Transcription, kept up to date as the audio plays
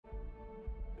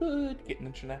could get an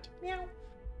internet.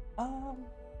 Meow.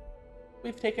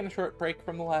 We've taken a short break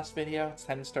from the last video. It's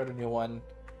time to start a new one.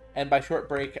 And by short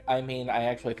break, I mean I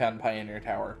actually found Pioneer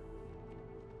Tower.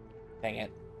 Dang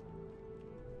it.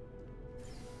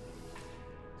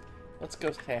 Let's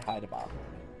go say hi to Bob.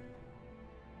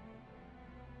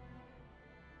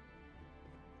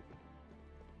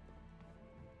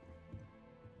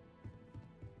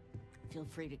 Feel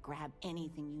free to grab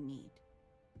anything you need.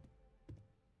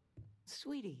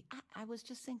 Sweetie, I was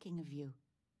just thinking of you.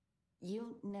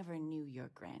 You never knew your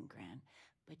gran-gran,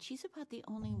 but she's about the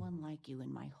only one like you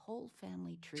in my whole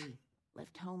family tree.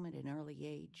 Left home at an early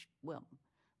age. Well,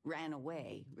 ran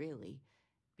away, really.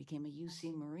 Became a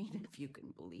UC Marine, if you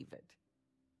can believe it.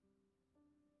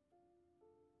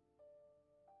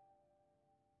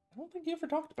 I don't think you ever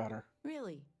talked about her.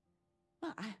 Really?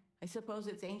 Well, I suppose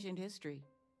it's ancient history.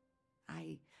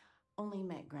 I only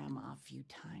met Grandma a few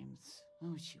times.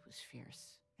 Oh, she was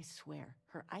fierce. I swear.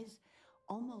 Her eyes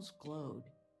almost glowed.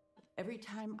 Every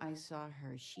time I saw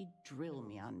her, she'd drill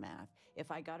me on math.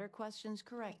 If I got her questions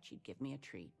correct, she'd give me a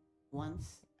treat.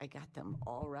 Once, I got them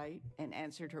all right and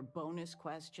answered her bonus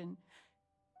question,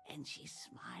 and she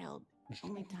smiled.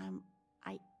 Only time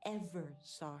I ever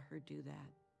saw her do that.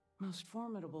 Most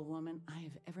formidable woman I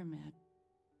have ever met.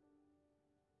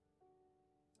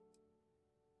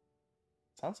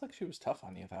 Sounds like she was tough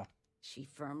on you, though. She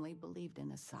firmly believed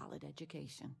in a solid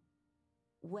education.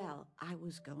 Well, I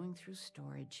was going through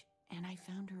storage, and I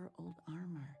found her old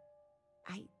armor.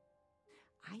 I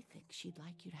think she'd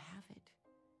like you to have it.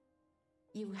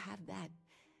 You have that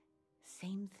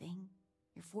same thing.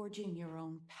 You're forging your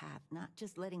own path, not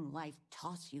just letting life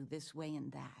toss you this way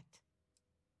and that.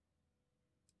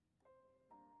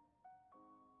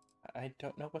 I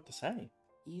don't know what to say.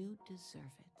 You deserve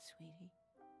it, sweetie.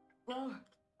 Oh,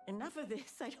 enough of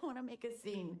this. I don't want to make a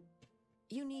scene.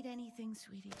 You need anything,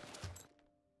 sweetie?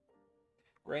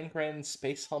 Gran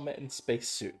space helmet and space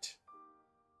suit.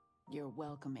 You're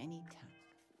welcome anytime.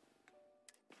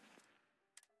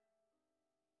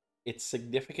 It's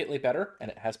significantly better,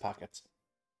 and it has pockets.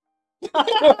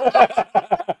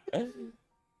 I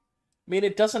mean,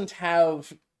 it doesn't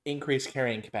have increased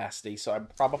carrying capacity, so I'm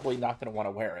probably not going to want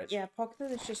to wear it. Yeah,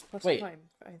 pocket is just plus Wait. time,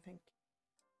 I think.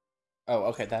 Oh,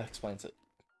 okay, that explains it.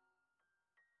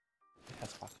 It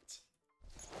has pockets.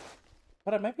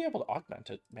 But I might be able to augment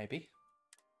it, maybe.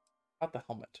 Not the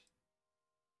helmet.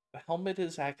 The helmet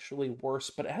is actually worse,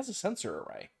 but it has a sensor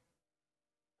array.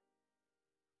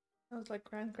 Sounds like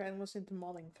Gran was into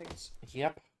modding things.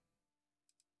 Yep.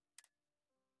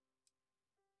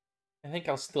 I think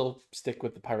I'll still stick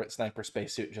with the Pirate Sniper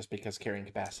spacesuit just because carrying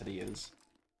capacity is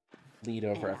lead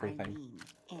over And everything. I mean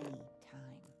anytime.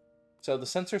 So the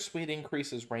sensor suite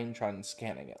increases range on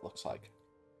scanning, it looks like.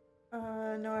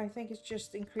 No, I think it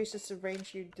just increases the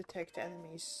range you detect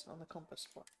enemies on the compass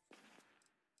for.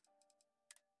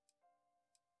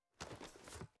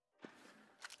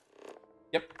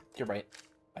 Yep, you're right.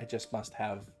 I just must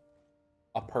have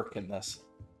a perk in this.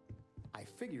 I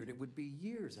figured it would be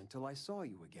years until I saw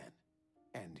you again.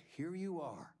 And here you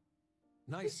are.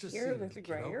 Nice to see Here, you, little kiddo.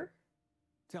 grayer.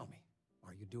 Tell me,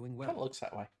 are you doing well? Kind of looks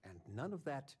that way. And none of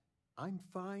that, I'm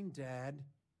fine, Dad.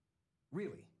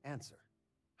 Really, answer.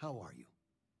 How are you?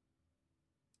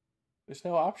 There's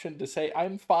no option to say,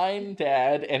 I'm fine,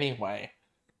 Dad, anyway.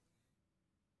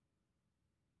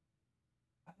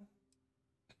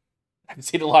 I've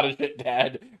seen a lot of shit,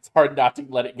 Dad. It's hard not to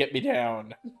let it get me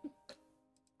down.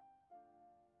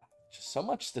 Just so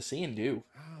much to see and do.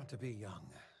 Ah, to be young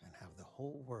and have the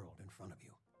whole world in front of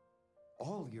you.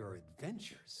 All your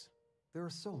adventures. There are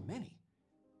so many.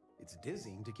 It's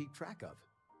dizzying to keep track of.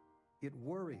 It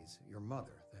worries your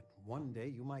mother that one day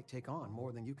you might take on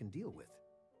more than you can deal with.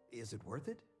 Is it worth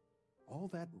it? All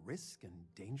that risk and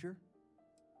danger?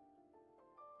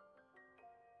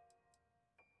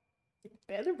 It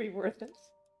better be worth it.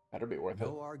 Better be worth it.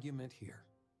 No argument here.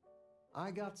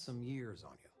 I got some years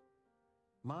on you.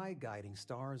 My guiding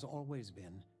star has always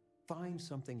been, find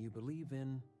something you believe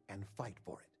in and fight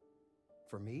for it.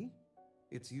 For me,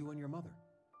 it's you and your mother.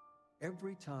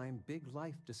 Every time big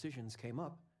life decisions came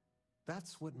up,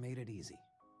 that's what made it easy.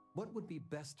 What would be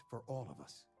best for all of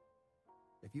us?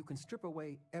 If you can strip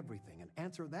away everything and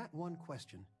answer that one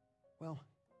question, well,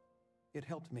 it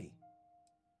helped me.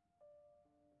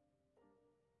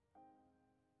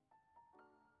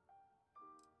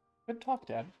 Good talk,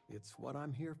 Dad. It's what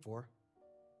I'm here for.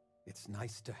 It's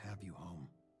nice to have you home.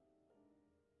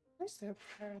 Nice to have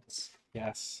parents.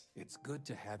 Yes. It's good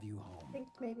to have you I home. think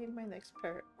maybe my next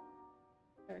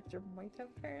character might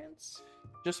have parents.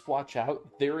 Just watch out.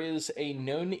 There is a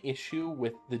known issue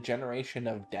with the generation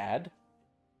of Dad.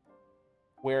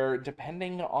 where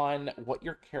depending on what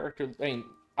your character, I mean,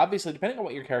 obviously depending on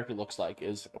what your character looks like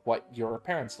is what your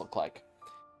parents look like.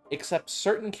 Except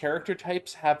certain character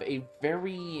types have a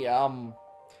very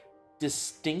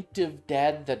distinctive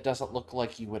dad that doesn't look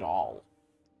like you at all.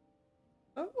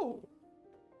 Oh.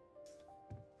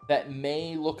 That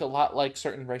may look a lot like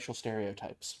certain racial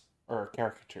stereotypes or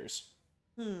caricatures.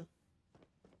 Hmm.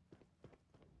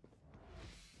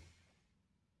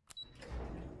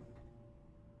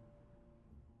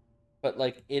 But,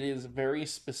 like, it is very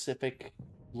specific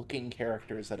looking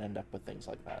characters that end up with things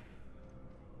like that.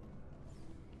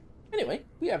 Anyway,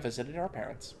 we have visited our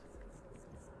parents.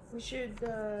 We should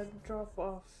drop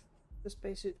off the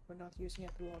spacesuit we're not using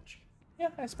at the launch. Yeah,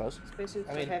 I suppose. Spacesuits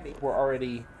I mean, are heavy. we're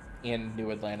already in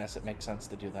New Atlantis. It makes sense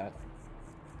to do that.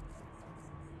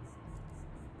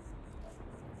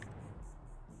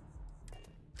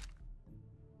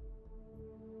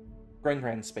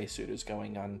 Gran's spacesuit is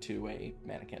going onto a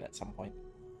mannequin at some point.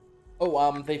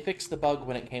 Oh, they fixed the bug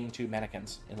when it came to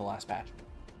mannequins in the last patch.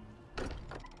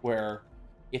 Where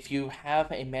if you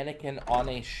have a mannequin on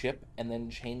a ship and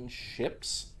then change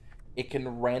ships, it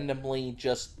can randomly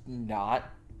just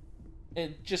not...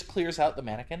 It just clears out the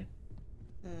mannequin.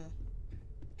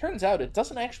 Turns out it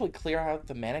doesn't actually clear out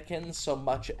the mannequin so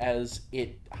much as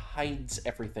it hides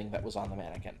everything that was on the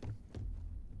mannequin.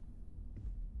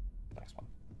 Next one.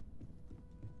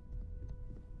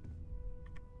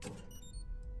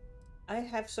 I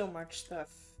have so much stuff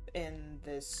in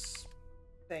this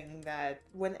thing that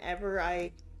whenever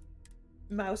I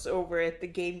mouse over it, the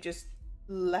game just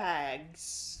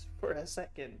lags for a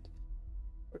second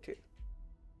or two.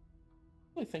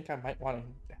 I really think I might want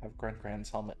to have Gran's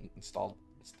helmet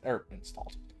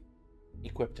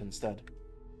equipped instead.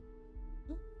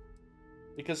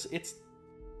 Because it's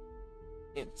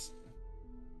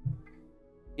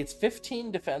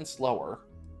 15 defense lower,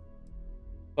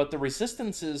 but the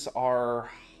resistances are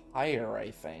higher,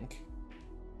 I think.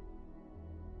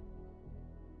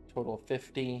 Total of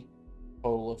 50,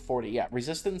 total of 40. Yeah,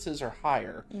 resistances are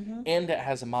higher, and it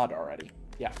has a mod already.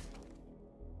 Yeah.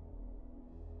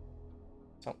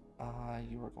 So,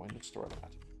 you are going to store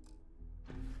that.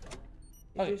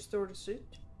 Did you store the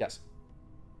suit? Yes.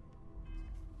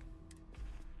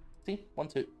 See? 1,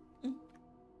 2.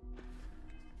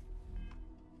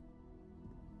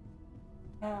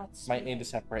 Might need to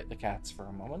separate the cats for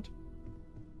a moment.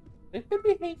 They've been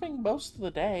behaving most of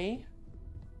the day.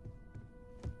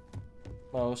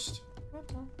 Most.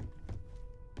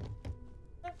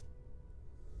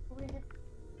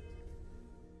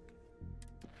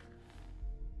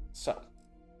 So,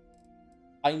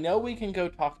 I know we can go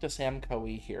talk to Sam Coe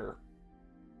here,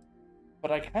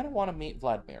 but I kind of want to meet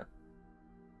Vladimir.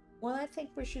 What I think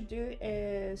we should do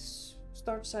is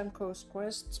start Sam Coe's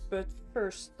quests, but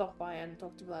first stop by and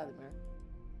talk to Vladimir.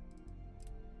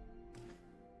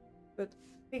 But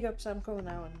pick up Sam Coe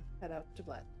now and head out to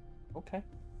Vlad. Okay.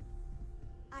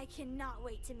 I cannot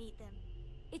wait to meet them.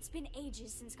 It's been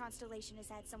ages since Constellation has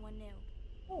had someone new.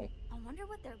 Oh. I wonder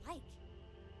what they're like.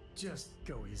 Just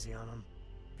go easy on them.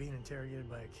 Being interrogated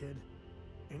by a kid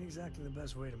ain't exactly the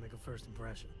best way to make a first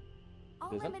impression.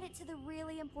 I'll limit it to the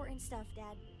really important stuff,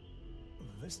 Dad.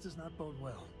 This does not bode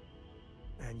well.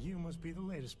 And you must be the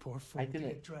latest poor fool to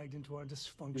get dragged into our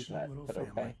dysfunctional little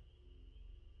family. Okay.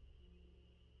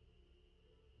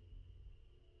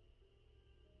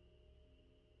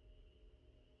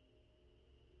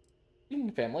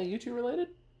 Family, you two related?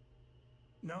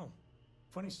 No.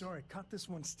 Funny story, caught this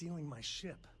one stealing my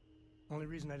ship. Only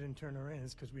reason I didn't turn her in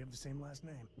is because we have the same last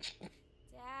name.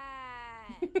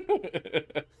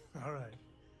 Dad! Alright.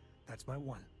 That's my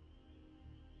one.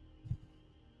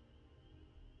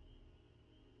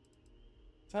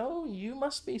 So, you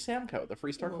must be Samco, the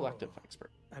Freestar Collective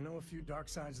expert. I know a few dark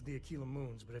sides of the Aquila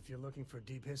Moons, but if you're looking for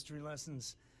deep history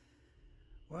lessons,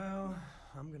 well,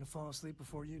 I'm gonna fall asleep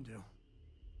before you do.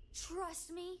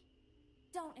 Trust me.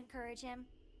 Don't encourage him.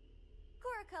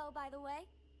 Cora, by the way.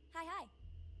 Hi, hi.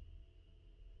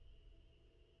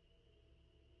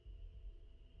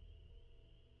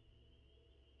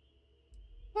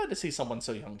 Glad to see someone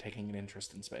so young taking an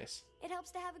interest in space. It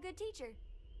helps to have a good teacher.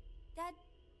 Dad,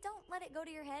 don't let it go to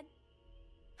your head.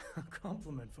 A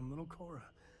compliment from little Cora.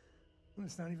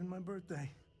 It's not even my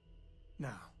birthday.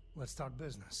 Now, let's talk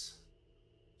business.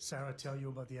 Sarah tell you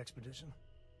about the expedition?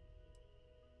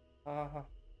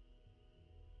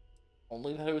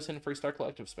 Only that it was in Freestar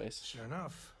Collective space. Sure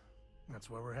enough. That's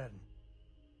where we're heading.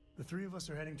 The three of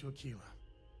us are heading to Aquila,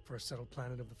 first settled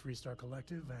planet of the Freestar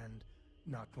Collective, and,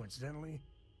 not coincidentally,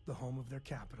 the home of their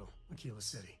capital, Aquila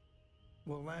City.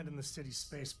 We'll land in the city's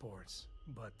spaceports,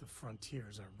 but the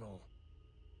frontier's our goal.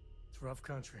 It's rough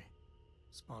country.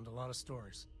 Spawned a lot of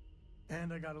stories.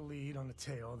 And I got a lead on a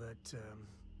tale that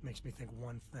makes me think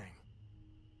one thing.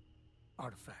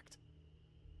 Artifact.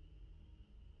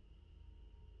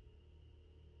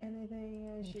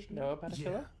 Anything I You should should know about Yeah,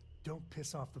 Aquila? don't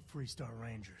piss off the Freestar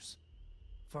Rangers.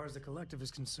 As far as the collective is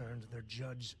concerned, they're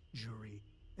judge, jury,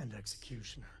 and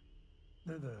executioner.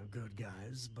 They're the good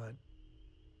guys, but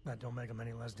that don't make them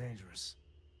any less dangerous.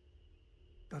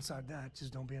 Outside that,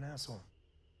 just don't be an asshole.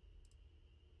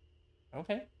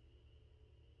 Okay.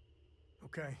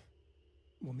 Okay.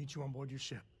 We'll meet you on board your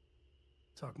ship.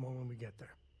 Talk more when we get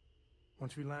there.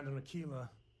 Once we land on Aquila,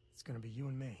 it's gonna be you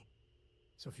and me.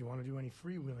 So if you want to do any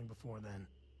freewheeling before then,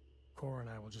 Cora and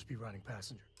I will just be riding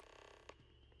passenger.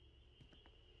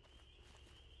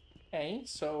 Okay,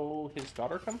 so his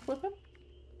daughter comes with him?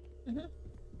 Mhm.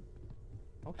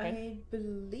 Okay. I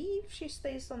believe she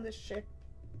stays on the ship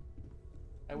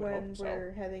I would when hope so.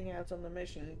 we're heading out on the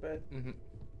mission, but Mm-hmm.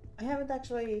 I haven't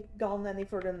actually gone any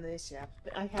further than this yet.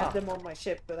 I have Ah. them on my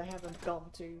ship, but I haven't gone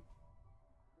to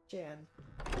Jan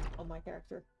on my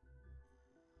character.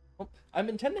 Well, I'm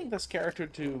intending this character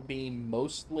to be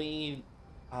mostly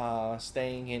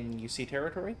staying in UC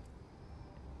territory.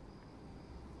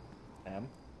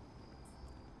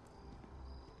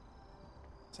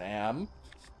 Sam?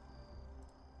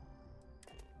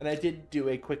 And I did do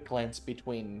a quick glance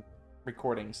between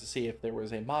recordings to see if there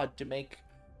was a mod to make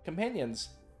companions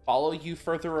follow you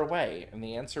further away, and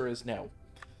the answer is no.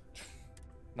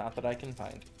 Not that I can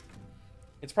find.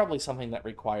 It's probably something that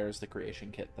requires the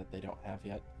creation kit that they don't have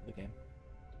yet for the game.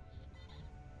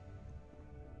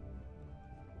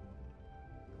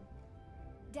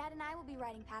 Dad and I will be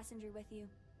riding passenger with you.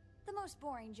 The most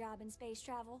boring job in space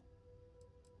travel.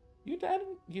 You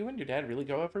and your dad really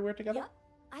go everywhere together? Yup.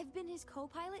 I've been his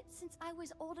co-pilot since I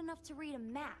was old enough to read a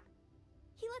map.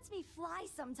 He lets me fly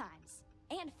sometimes,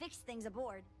 and fix things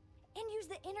aboard, and use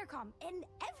the intercom, and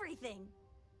everything.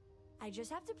 I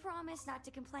just have to promise not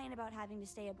to complain about having to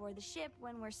stay aboard the ship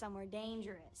when we're somewhere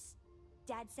dangerous.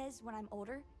 Dad says when I'm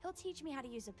older, he'll teach me how to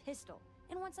use a pistol,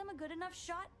 and once I'm a good enough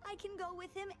shot, I can go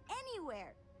with him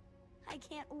anywhere. I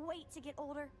can't wait to get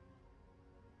older.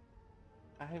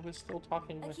 I was still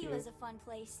talking with you. Aquila's a fun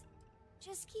place.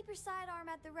 Just keep your sidearm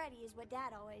at the ready is what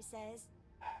Dad always says.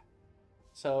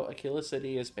 So, Aquila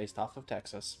City is based off of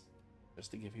Texas.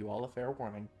 Just to give you all a fair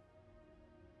warning.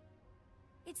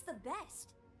 It's the best.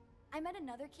 I met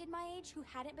another kid my age who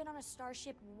hadn't been on a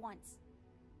starship once.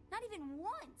 Not even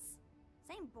once!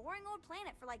 Same boring old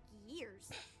planet for like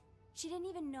years. She didn't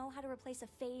even know how to replace a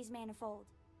phase manifold.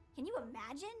 Can you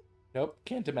imagine? Nope,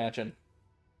 can't imagine.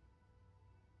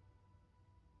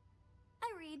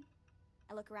 I read.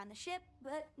 I look around the ship,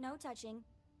 but no touching.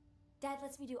 Dad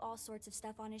lets me do all sorts of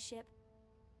stuff on his ship.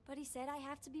 But he said I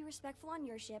have to be respectful on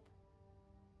your ship.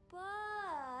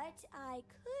 But I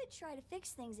could try to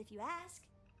fix things if you ask.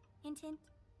 Hint, hint.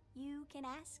 You can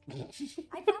ask.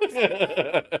 I promise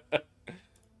I will.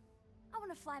 I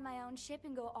want to fly my own ship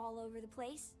and go all over the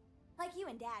place. Like you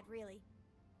and Dad, really.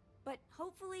 But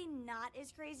hopefully not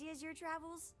as crazy as your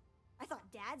travels. I thought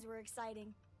Dad's were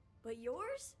exciting. But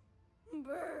yours?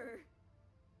 Brr.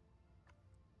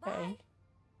 Bye. Hey.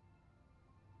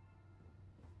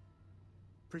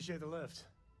 Appreciate the lift.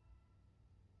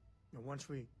 Now, once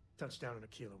we touch down in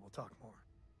Aquila, we'll talk more.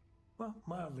 Well,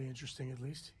 mildly interesting at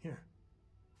least. Here.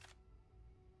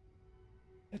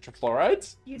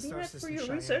 Tetrafluorides? You The did star that for system your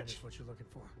Cheyenne research? is what you're looking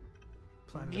for.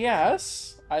 Planet of the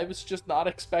Yes. I was just not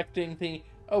expecting the...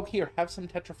 Oh, here, have some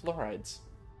tetrafluorides.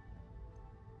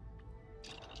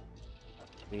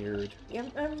 Weird. Yeah,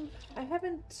 I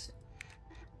haven't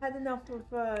had enough of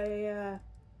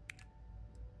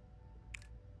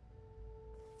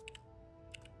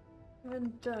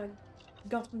haven't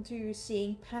gotten to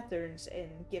seeing patterns in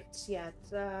gifts yet.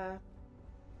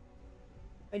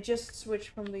 I just switched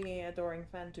from the adoring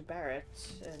fan to Barrett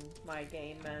in my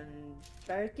game, and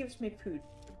Barrett gives me food.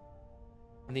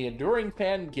 And the Enduring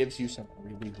Fan gives you some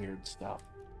really weird stuff.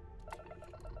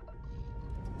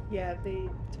 Yeah, the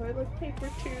toilet paper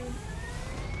tube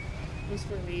was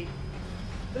for me.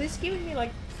 But it's giving me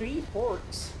like 3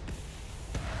 forks.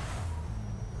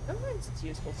 Sometimes it's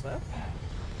useful stuff.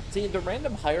 See, the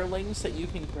random hirelings that you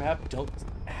can grab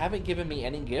haven't given me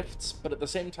any gifts, but at the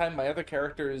same time, my other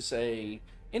character is a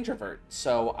introvert,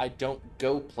 so I don't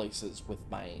go places with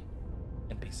my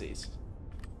NPCs.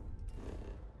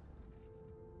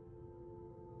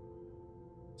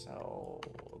 So,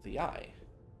 the eye.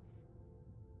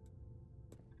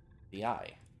 The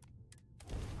eye.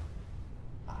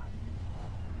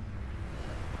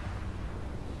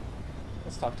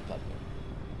 Let's talk to Vladimir.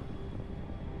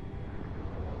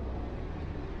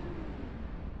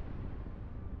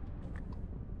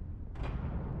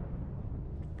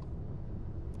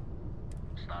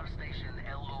 Star Station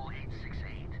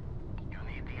LO868. You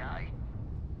need the eye?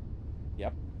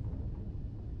 Yep.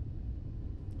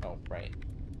 Oh, right.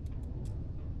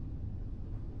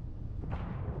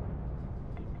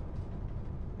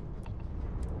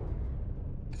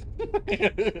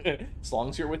 As long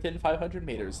as you're within 500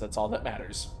 meters, that's all that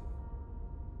matters.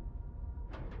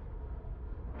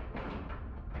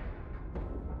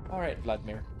 Alright,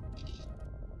 Vladimir.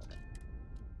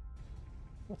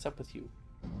 What's up with you?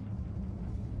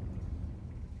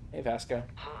 Hey, Vasco.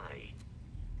 Hi.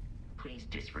 Please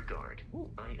disregard. Ooh.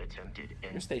 I attempted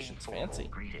an Your station's informal fancy.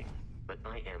 greeting, but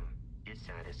I am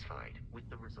dissatisfied with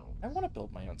the result. I want to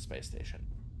build my own space station.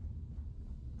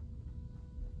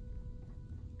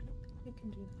 You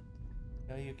can do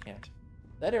that. No, you can't.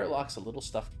 That airlock's a little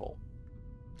stuffed full.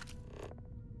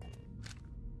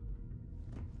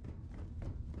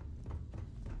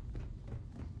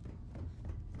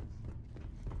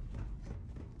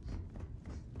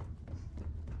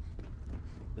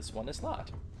 This one is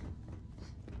not.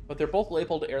 But they're both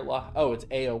labeled airlock. Oh, it's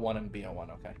A01 and B01,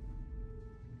 okay.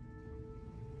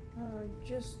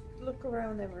 Just look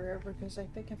around everywhere because I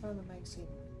think I found a magazine.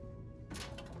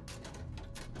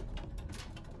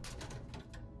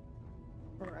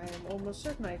 Or I am almost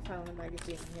certain I found a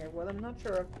magazine here. What I'm not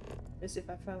sure of is if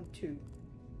I found two.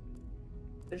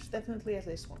 There's definitely at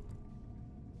least one.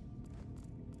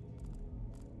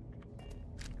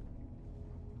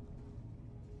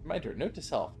 Reminder, note to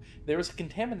self, there was a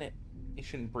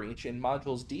contamination breach in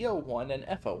modules D01 and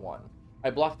F01. I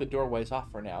blocked the doorways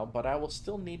off for now, but I will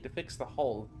still need to fix the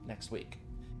hull next week.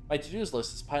 My to-dos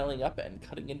list is piling up and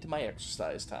cutting into my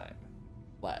exercise time.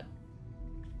 Vlad.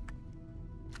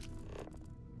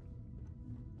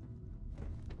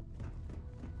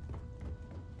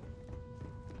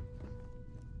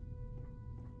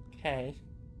 Okay.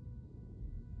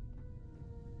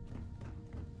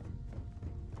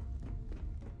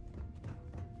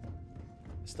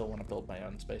 I still want to build my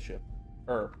own spaceship.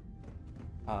 Or,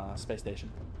 space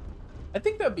station. I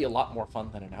think that would be a lot more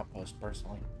fun than an outpost,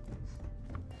 personally.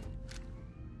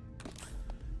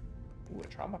 Ooh, a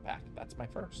trauma pack. That's my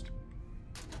first.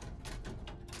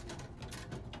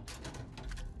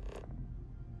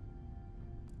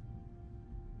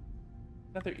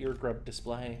 Another ear grub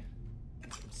display.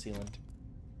 Some sealant.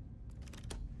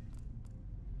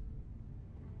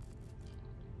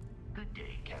 Good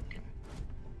day, Captain.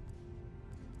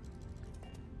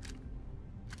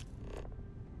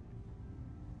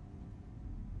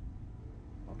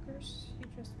 Walkers, you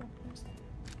just walked past them.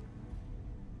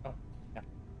 Oh, yeah.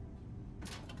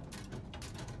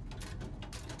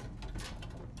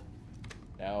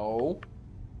 No.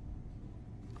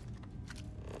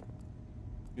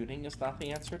 Shooting is not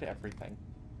the answer to everything.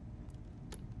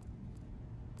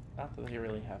 Not that they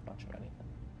really have much of anything.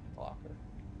 Locker.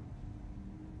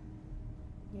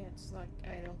 Yeah, it's like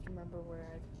I don't remember where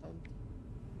I found.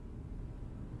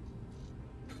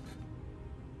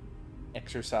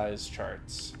 Exercise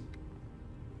charts.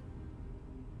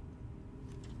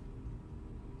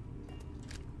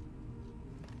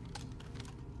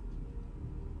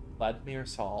 Vladimir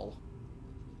Saul.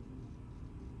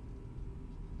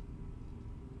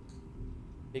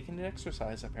 Big into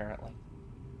exercise, apparently.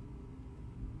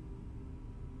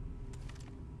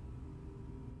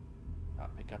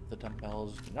 Not pick up the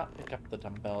dumbbells. Do not pick up the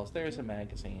dumbbells. There's a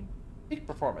magazine. Peak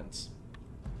performance.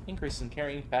 Increase in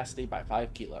carrying capacity by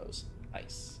 5 kilos.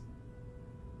 Nice.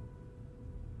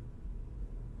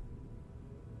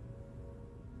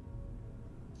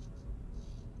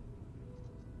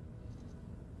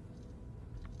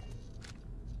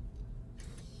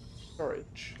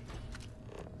 Storage.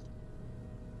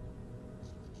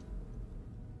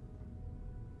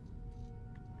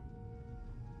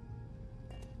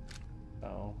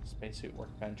 Oh, spacesuit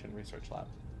workbench and research lab.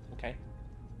 Okay.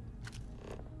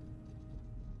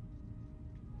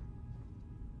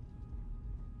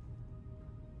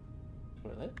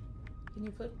 Toilet? Can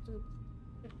you flip the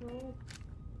roll?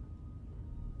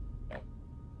 No.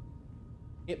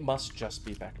 It must just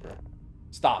be Vector.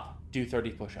 Stop. Do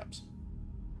 30 push-ups.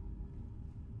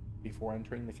 Before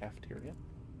entering the cafeteria?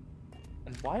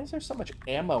 And why is there so much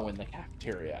ammo in the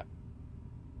cafeteria?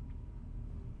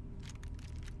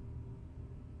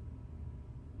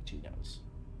 She knows.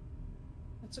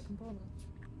 That's a component.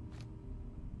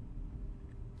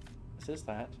 This is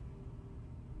that.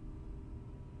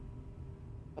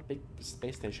 A big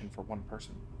space station for one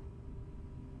person.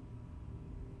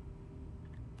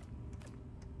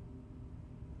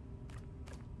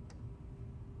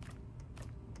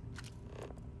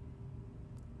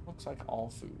 Looks like all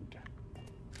food.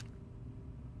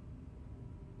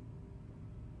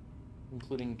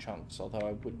 including chunks, although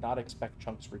I would not expect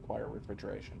chunks require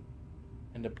refrigeration.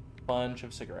 And a bunch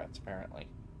of cigarettes, apparently.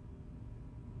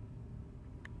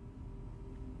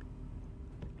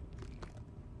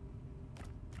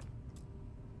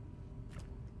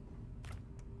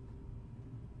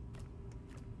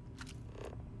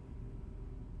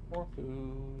 More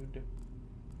food.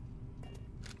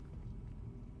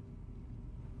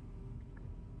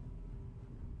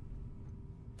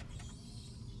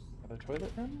 Another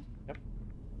toilet room? Yep.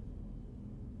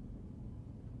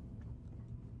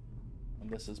 And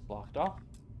this is blocked off.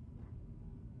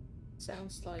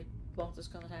 Sounds like plot is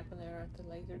gonna happen there at the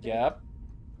later date. Yep.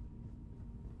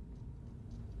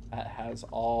 That has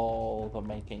all the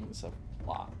makings of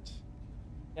plot.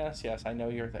 Yes, yes, I know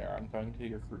you're there. I'm going to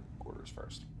your crew quarters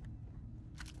first.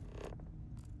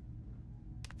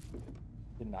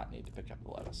 Did not need to pick up the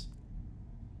lettuce.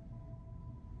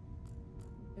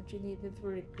 Don't you need it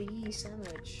for a D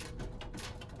sandwich?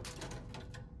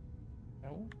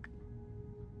 No.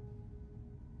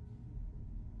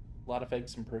 A lot of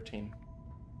eggs and protein.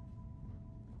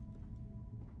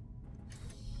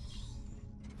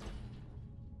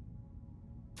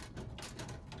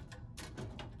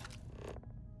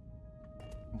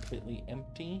 Completely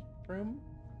empty room.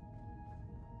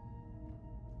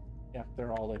 Yeah,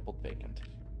 they're all labeled vacant.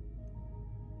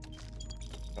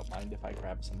 Don't mind if I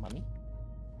grab some money.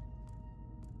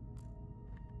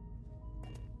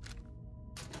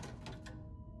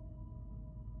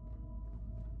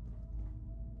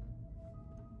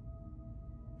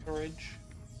 Storage.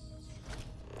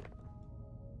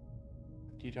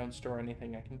 If you don't store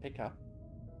anything I can pick up,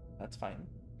 that's fine.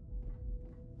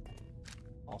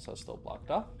 Also still blocked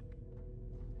off.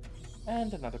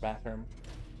 And another bathroom.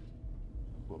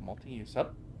 Ooh, multi-use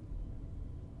up.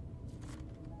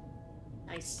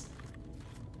 Nice.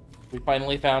 We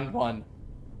finally found one.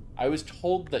 I was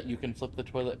told that you can flip the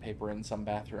toilet paper in some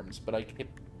bathrooms, but I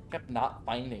kept not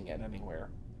finding it anywhere.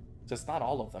 So it's not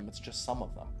all of them, it's just some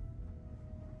of them.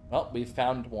 Well, we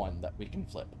found one that we can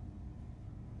flip.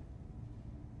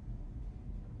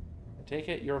 I take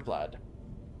it you're Vlad.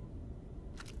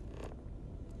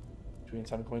 Which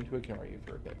means I'm going to ignore you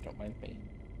for a bit, don't mind me.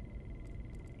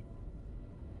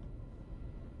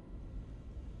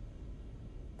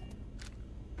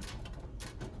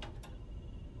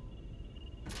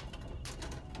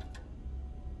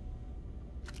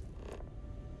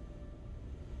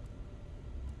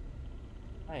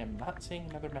 I am not seeing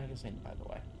another magazine, by the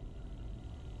way.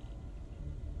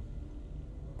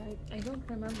 I don't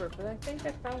remember, but I think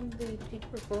I found the peak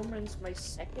performance my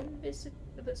second visit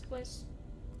to this place.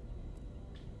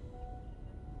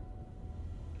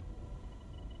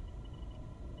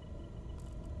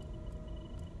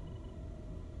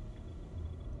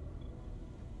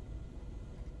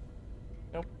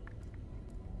 Nope.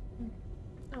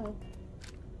 Oh.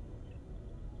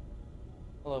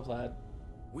 Hello, Vlad.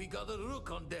 We got a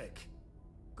rook on deck.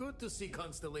 Good to see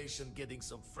Constellation getting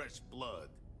some fresh blood.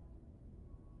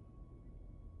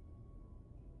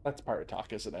 That's pirate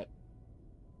talk, isn't it?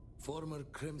 Former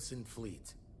Crimson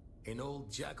Fleet. An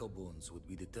old Jacobones would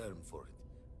be the term for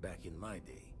it, back in my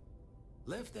day.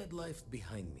 Left that life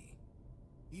behind me.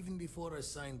 Even before I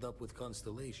signed up with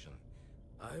Constellation,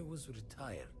 I was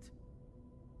retired.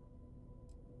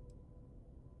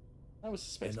 That was a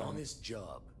space An moment. honest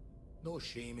job. No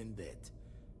shame in that.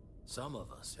 Some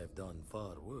of us have done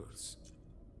far worse.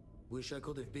 Wish I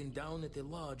could have been down at the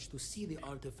lodge to see the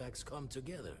artifacts come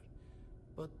together.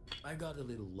 But I got a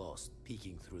little lost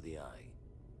peeking through the eye.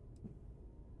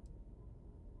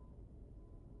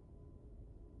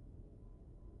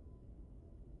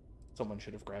 Someone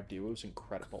should have grabbed you. It was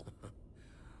incredible.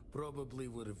 Probably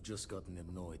would have just gotten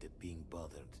annoyed at being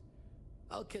bothered.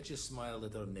 I'll catch a smile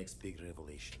at our next big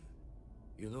revelation.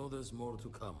 You know there's more to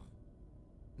come.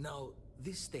 Now,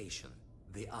 this station,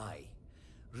 the Eye,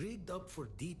 rigged up for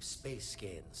deep space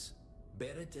scans.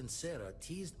 Barrett and Sarah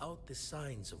teased out the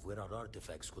signs of where our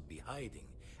artifacts could be hiding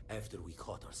after we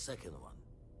caught our second one.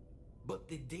 But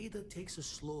the data takes a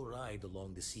slow ride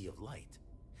along the Sea of Light.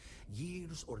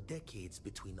 Years or decades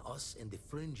between us and the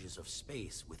fringes of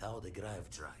space without a grav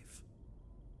drive.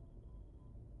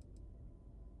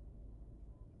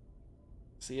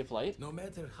 Sea of Light? No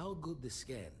matter how good the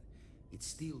scan, it's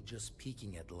still just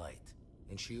peeking at light,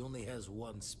 and she only has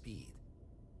one speed.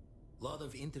 Lot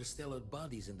of interstellar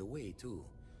bodies in the way, too.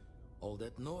 All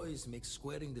that noise makes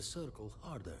squaring the circle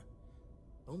harder.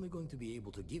 Only going to be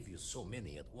able to give you so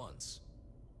many at once.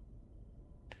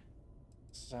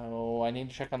 So I need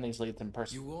to check on these leads in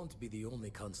person. You won't be the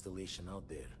only constellation out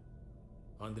there.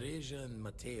 Andreja and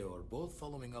Mateo are both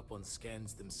following up on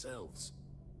scans themselves.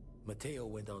 Mateo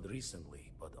went out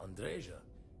recently, but Andreja,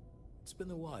 it's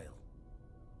been a while.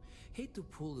 Hate to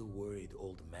pull the worried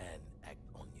old man act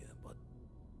on you, but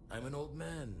I'm an old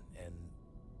man, and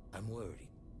I'm worried.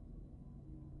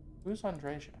 Who's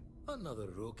Andreja? Another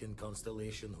rook in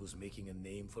Constellation who's making a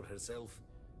name for herself.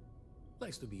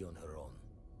 Likes to be on her own.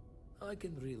 I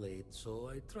can relate, so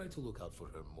I try to look out for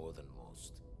her more than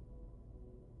most.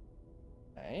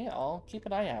 Hey, I'll keep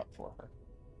an eye out for her.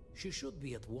 She should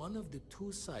be at one of the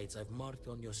 2 sites I've marked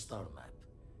on your star map.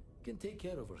 Can take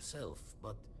care of herself,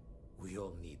 but we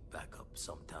all need backup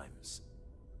sometimes.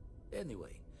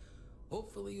 Anyway,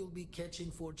 hopefully you'll be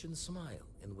catching Fortune's smile,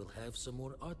 and we'll have some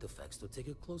more artifacts to take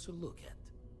a closer look at.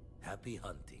 Happy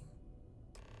hunting.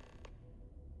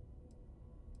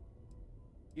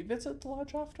 You visit the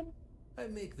lodge often? I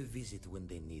make the visit when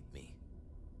they need me.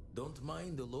 Don't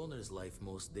mind the loner's life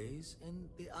most days, and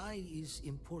the eye is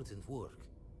important work.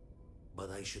 But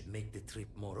I should make the trip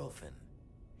more often.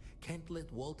 Can't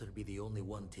let Walter be the only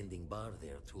one tending bar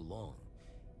there too long.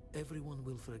 Everyone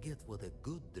will forget what a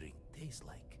good drink tastes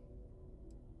like.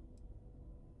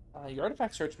 Your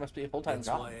artifact search must be a full-time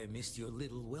job. That's why I missed your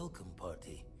little welcome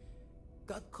party.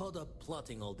 Got caught up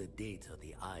plotting all the data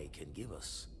the eye can give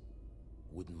us.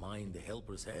 Wouldn't mind the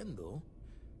helper's hand, though.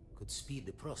 Could speed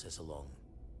the process along.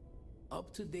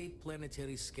 Up-to-date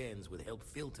planetary scans would help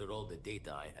filter all the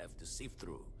data I have to sift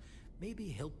through. Maybe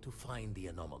help to find the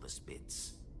anomalous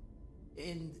bits.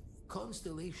 And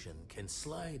Constellation can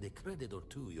slide a credit or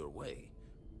 2 your way.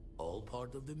 All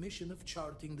part of the mission of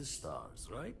charting the stars,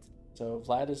 right? So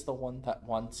Vlad is the one that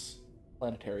wants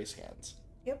planetary scans.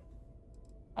 Yep.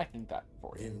 I think that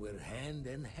for you. Then we're hand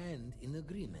in hand in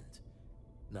agreement.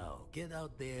 Now, get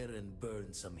out there and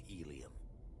burn some helium.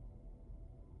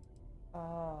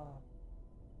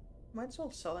 Might as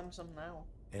well sell him some now.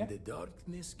 And the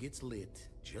darkness gets lit,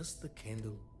 just the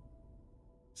candle.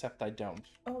 Except I don't.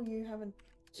 Oh, you haven't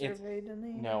surveyed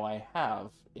any? No, I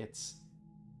have. It's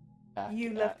back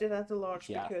You left it at the lodge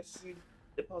because you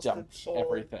deposited dumped all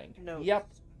everything. notes. Yep.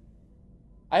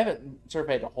 I haven't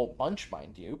surveyed a whole bunch,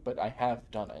 mind you, but I have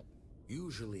done it.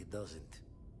 Usually doesn't.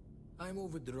 I'm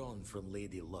overdrawn from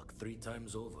Lady Luck 3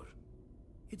 times over.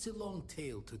 It's a long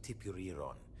tale to tip your ear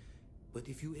on. But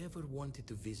if you ever wanted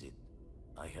to visit,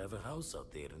 I have a house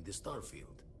out there in the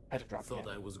Starfield. I had to drop Thought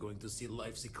I was going to see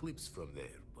life's eclipse from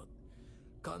there, but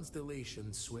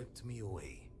Constellation swept me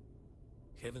away.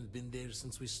 Haven't been there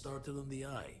since we started on the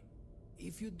Eye.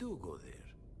 If you do go there,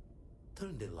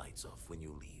 turn the lights off when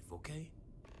you leave, okay?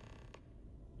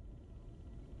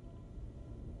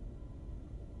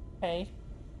 Hey.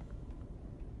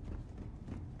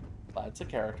 Vlad's a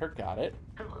character, got it.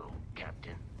 Hello,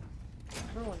 Captain.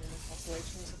 Everyone in the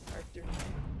population is a character.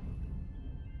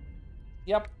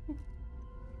 Yep.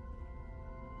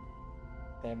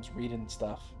 Sam's reading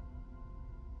stuff.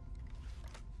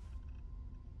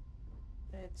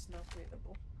 It's not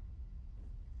readable.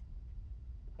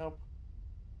 Nope.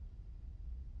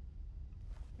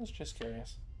 I was just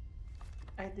curious.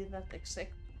 I did that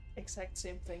exact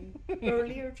same thing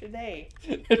earlier today.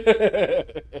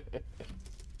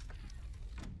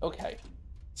 Okay,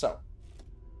 so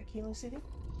Aquila City?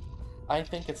 I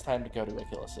think it's time to go to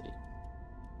Aquila City.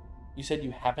 You said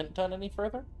you haven't done any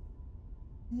further?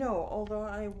 No, although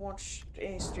I watched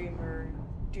a streamer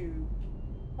do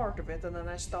part of it and then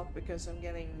I stopped because I'm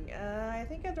getting... I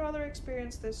think I'd rather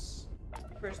experience this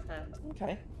firsthand.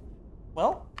 Okay.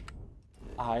 Well,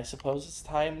 I suppose it's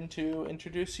time to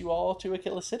introduce you all to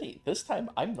Aquila City. This time,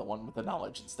 I'm the one with the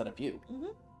knowledge instead of you.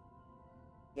 Mm-hmm.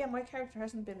 Yeah, my character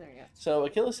hasn't been there yet. So,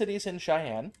 Aquila City is in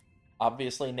Cheyenne,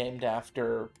 obviously named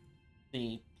after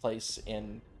the place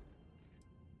in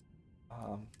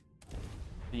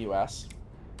the U.S.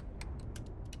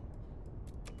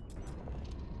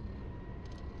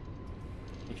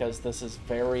 Because this is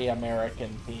very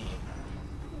American themed.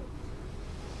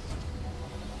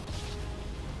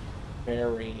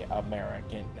 Very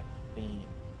American themed.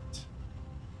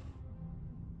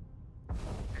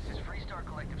 This is Freestar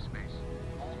Collective Space.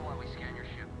 Hold while we scan your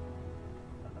ship.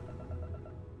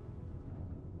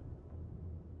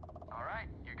 Alright,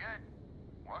 you're good.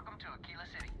 Welcome to Aquila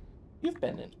City. You've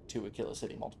been into Aquila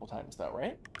City multiple times, though,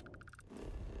 right?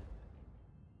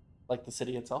 Like the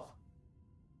city itself?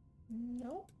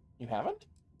 No. You haven't?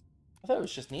 I thought it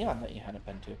was just Neon that you hadn't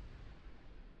been to.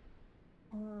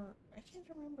 I can't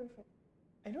remember if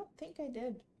I don't think I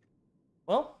did.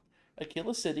 Well,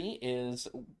 Aquila City is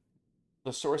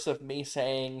the source of me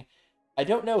saying, I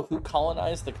don't know who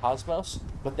colonized the cosmos,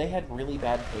 but they had really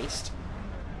bad taste.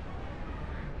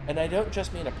 And I don't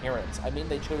just mean appearance, I mean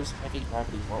they chose heavy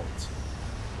gravity worlds.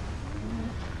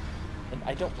 And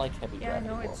I don't like heavy gravity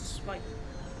Yeah, no, worlds. it's like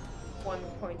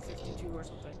 1.52 or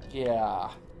something. Yeah.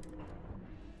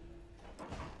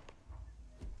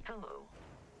 Hello.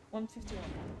 151.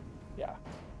 Yeah.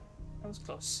 That was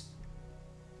close.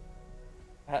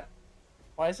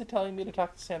 Why is it telling me to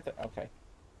talk to Sam? Okay.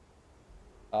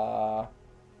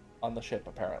 On the ship,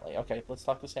 apparently. Okay, let's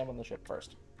talk to Sam on the ship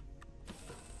first.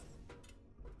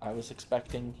 I was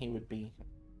expecting he would be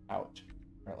out.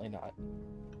 Apparently not.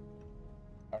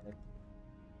 Alright.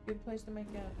 Good place to make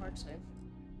a hard save.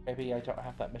 Maybe I don't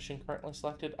have that mission currently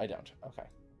selected? I don't. Okay.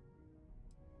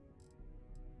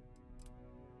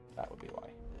 That would be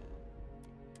why.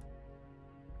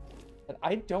 And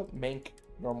I don't make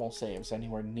normal saves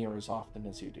anywhere near as often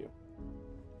as you do.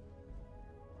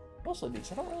 Most of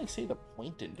these, I don't really see the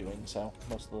point in doing so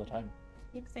most of the time.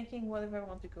 Keep thinking, what if I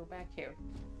want to go back here?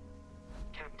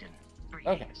 Captain, Okay.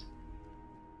 greetings.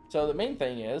 So the main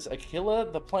thing is,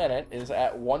 Aquila, the planet, is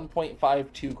at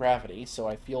 1.52 gravity, so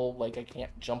I feel like I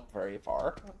can't jump very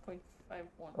far.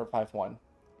 1.51. Or 5.1.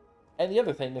 And the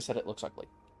other thing is that it looks ugly.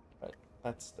 But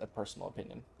that's a personal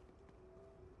opinion.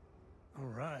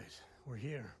 Alright, we're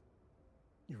here.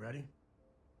 You ready?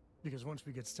 Because once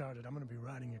we get started, I'm gonna be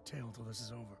riding your tail till this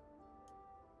is over.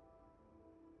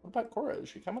 What about Cora? Is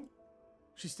she coming?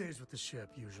 She stays with the ship,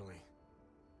 usually.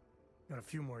 Got a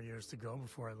few more years to go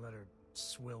before I let her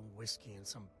swill whiskey in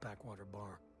some backwater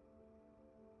bar.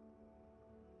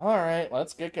 Alright,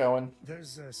 let's get going.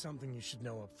 There's something you should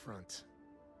know up front.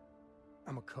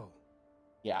 I'm a Co.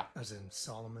 Yeah. As in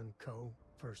Solomon Co.,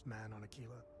 first man on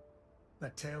Aquila.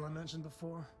 That tale I mentioned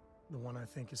before, the one I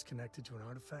think is connected to an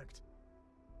artifact,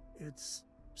 it's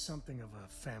something of a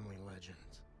family legend.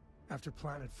 After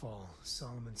planetfall,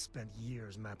 Solomon spent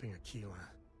years mapping Aquila,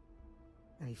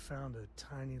 and he found a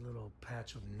tiny little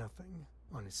patch of nothing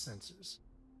on his sensors.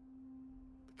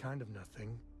 The kind of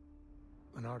nothing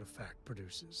an artifact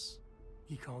produces.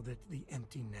 He called it the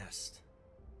Empty Nest.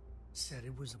 Said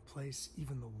it was a place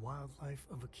even the wildlife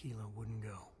of Aquila wouldn't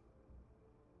go.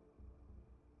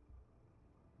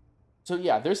 So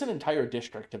yeah, there's an entire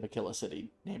district of Aquila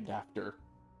City named after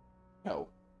Co.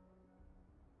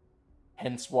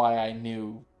 Hence why I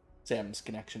knew Sam's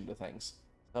connection to things.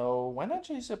 So why not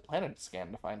use a planet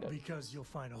scan to find it? Because you'll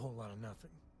find a whole lot of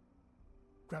nothing.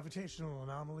 Gravitational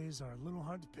anomalies are a little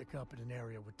hard to pick up in an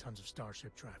area with tons of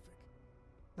starship traffic.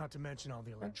 Not to mention all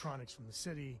the electronics from the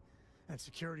city and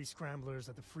security scramblers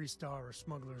that the Free Star or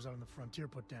smugglers out on the frontier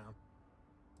put down.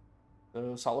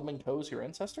 So Solomon Co's your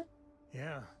ancestor?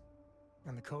 Yeah,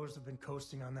 and the Co's have been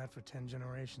coasting on that for 10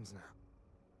 generations now.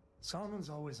 Solomon's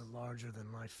always a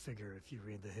larger-than-life figure if you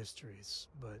read the histories,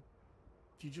 but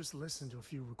if you just listen to a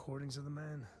few recordings of the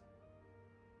man,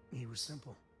 he was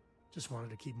simple. Just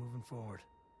wanted to keep moving forward.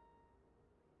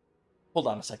 Hold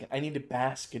on a second. I need to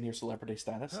bask in your celebrity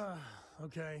status.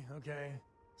 Okay.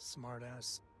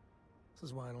 Smartass. This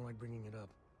is why I don't like bringing it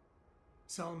up.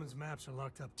 Solomon's maps are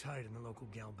locked up tight in the local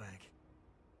gal bank.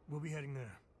 We'll be heading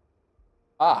there.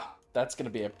 Ah, that's going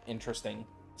to be an interesting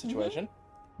situation.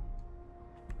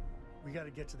 We got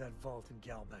to get to that vault in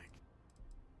gal bank.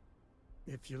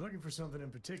 If you're looking for something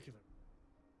in particular.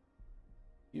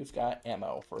 You've got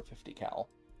ammo for 50 cal.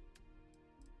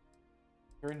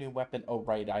 Your new weapon. Oh,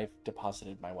 right. I've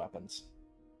deposited my weapons.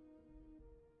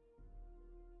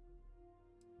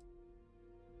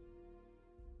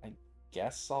 I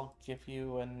guess I'll give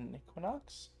you an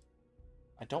Equinox?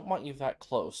 I don't want you that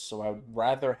close, so I would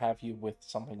rather have you with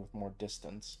something with more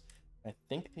distance. I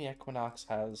think the Equinox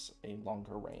has a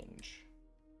longer range.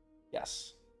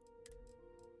 Yes.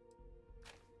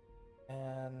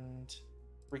 And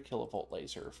 3 kilovolt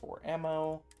laser for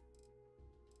ammo.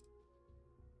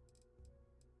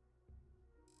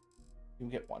 You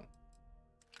get 1.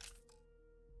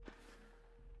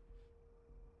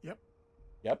 Yep.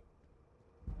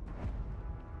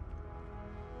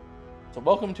 So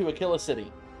welcome to Aquila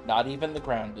City. Not even the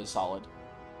ground is solid.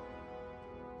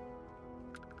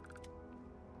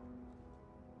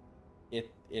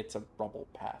 It's a rubble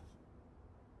path.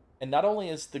 And not only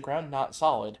is the ground not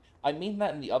solid, I mean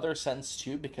that in the other sense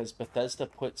too, because Bethesda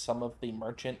put some of the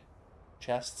merchant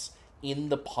chests in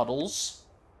the puddles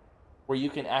where you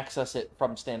can access it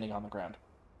from standing on the ground.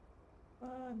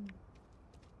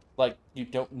 Like, you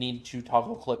don't need to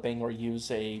toggle clipping or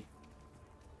use a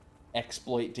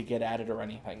exploit to get at it or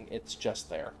anything. It's just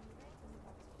there.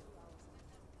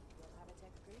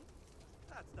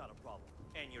 That's not a problem.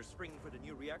 And you're springing for the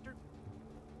new reactor?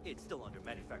 It's still under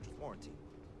manufacturer's warranty.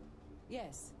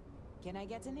 Yes. Can I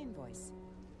get an invoice?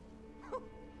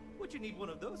 What you need one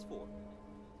of those for?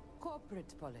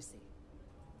 Corporate policy.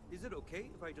 Is it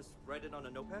okay if I just write it on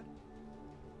a notepad?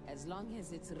 As long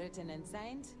as it's written and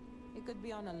signed, it could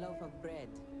be on a loaf of bread.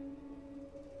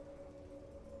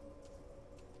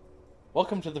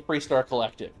 Welcome to the Freestar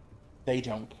Collective. They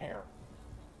don't care.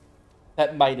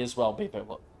 That might as well be their,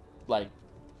 like,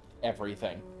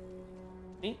 everything.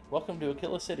 See? Welcome to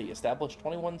Aquila City, established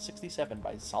 2167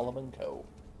 by Solomon Coe.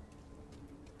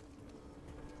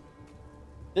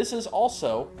 This is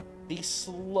also the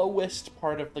slowest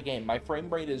part of the game. My frame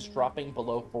rate is dropping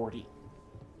below 40.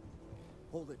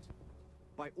 Hold it.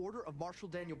 By order of Marshal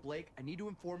Daniel Blake, I need to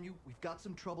inform you we've got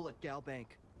some trouble at Gal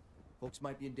Bank. Folks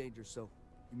might be in danger, so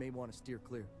you may want to steer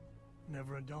clear.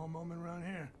 Never a dull moment around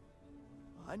here.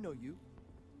 I know you.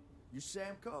 You're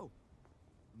Sam Coe.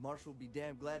 Marshal will be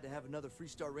damn glad to have another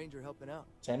Freestar Ranger helping out.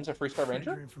 Sam's a Freestar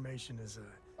Ranger? Your information is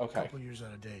a Okay. couple years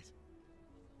out of date.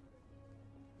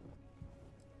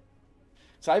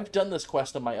 So I've done this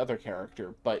quest on my other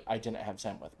character, but I didn't have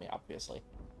Sam with me, obviously.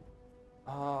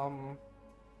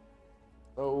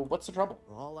 So what's the trouble?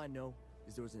 Well, all I know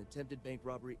is there was an attempted bank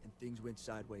robbery and things went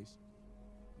sideways.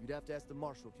 You'd have to ask the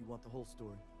Marshal if you want the whole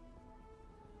story.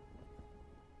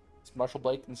 Is Marshal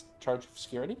Blake in charge of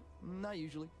security? Not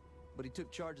usually, but he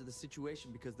took charge of the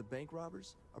situation because the bank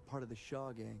robbers are part of the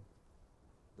Shaw gang.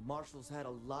 The Marshal's had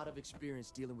a lot of experience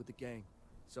dealing with the gang,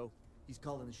 so he's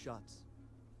calling the shots.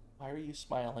 Why are you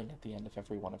smiling at the end of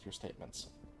every one of your statements?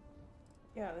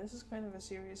 Yeah, this is kind of a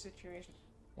serious situation.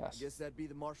 Yes. I guess that'd be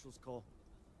the Marshal's call.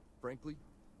 Frankly,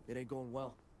 it ain't going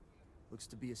well. Looks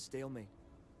to be a stalemate.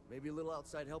 Maybe a little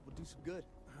outside help would do some good.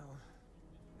 Well,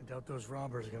 I doubt those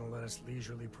robbers are gonna let us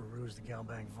leisurely peruse the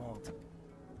Galbank vault.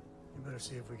 You better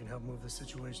see if we can help move the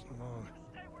situation along.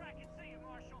 Stay where I can see you,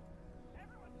 Marshal.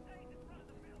 Everyone stays in front of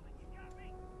the building. You got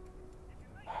me? If you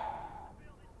make it to the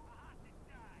building, a hostage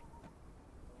dies.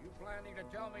 You planning to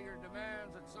tell me your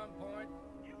demands at some point?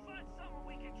 You find someone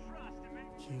we can trust and make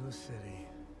Aquila City.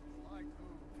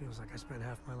 Feels like I spent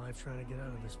half my life trying to get out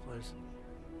of this place.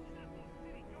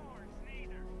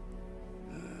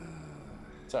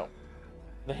 So,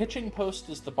 the hitching post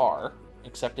is the bar,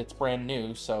 except it's brand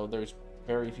new, so there's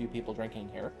very few people drinking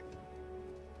here.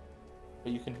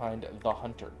 But you can find the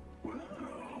Hunter. Well,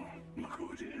 look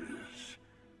who it is.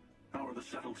 How are the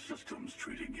settled systems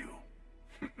treating you?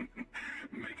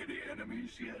 Make any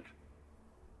enemies yet?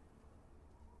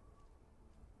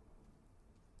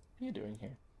 What are you doing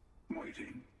here?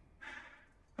 Waiting.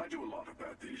 I do a lot of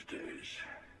that these days,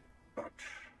 but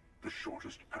the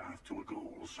shortest path to a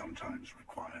goal sometimes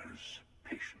requires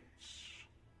patience.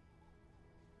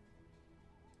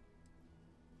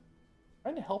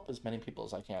 Trying to help as many people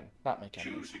as I can, not make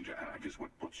enemies. Choosing to act is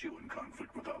what puts you in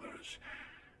conflict with others.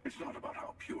 It's not about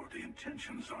how pure the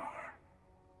intentions are.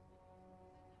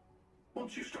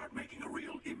 Once you start making a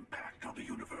real impact on the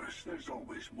universe, there's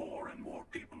always more and more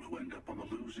people who end up on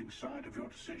the losing side of your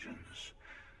decisions.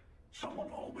 Someone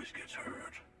always gets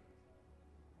hurt.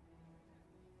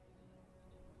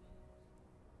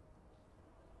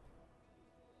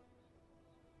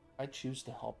 I choose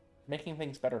to help, making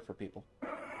things better for people.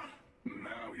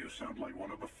 Now you sound like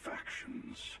one of the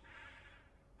factions.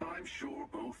 I'm sure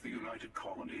both the United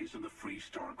Colonies and the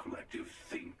Freestar Collective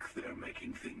think they're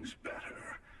making things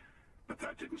better. But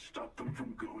that didn't stop them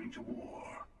from going to war.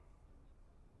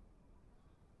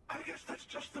 I guess that's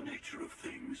just the nature of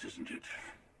things, isn't it?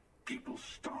 People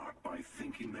start by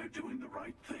thinking they're doing the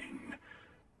right thing,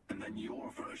 and then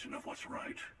your version of what's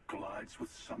right collides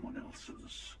with someone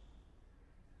else's.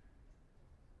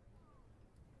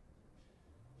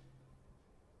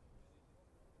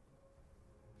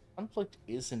 Conflict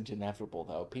isn't inevitable,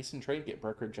 though. Peace and trade get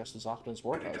brokered just as often as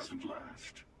war But it does. doesn't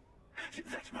last. See,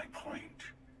 that's my point.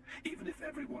 Even if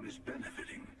everyone is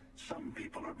benefiting, some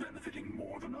people are benefiting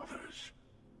more than others.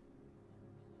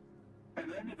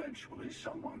 And then eventually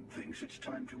someone thinks it's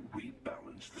time to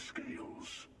rebalance the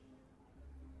scales.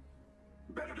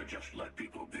 Better to just let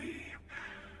people be.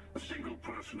 A single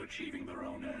person achieving their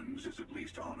own ends is at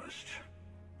least honest.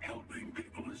 Helping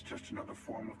people is just another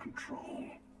form of control.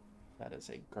 That is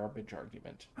a garbage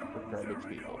argument for There garbage I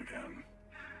people. go again.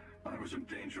 I was in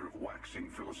danger of waxing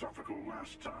philosophical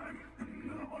last time, and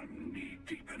now I'm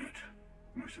knee-deep in it.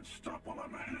 I should stop while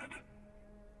I'm ahead.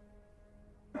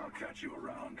 I'll catch you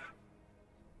around.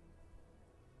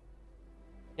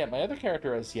 Yeah, my other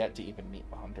character has yet to even meet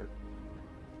the Hunter.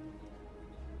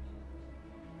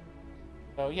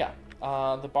 So yeah,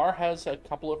 the bar has a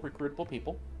couple of recruitable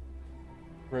people.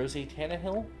 Rosie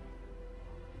Tannehill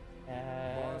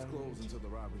and Bar's closed until the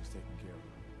robbery's taken care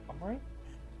of. Omri?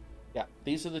 Yeah,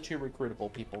 these are the two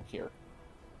recruitable people here.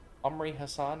 Omri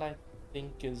Hassan, I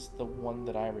think, is the one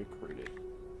that I recruited.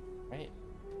 Right?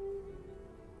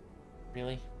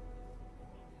 Really?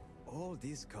 All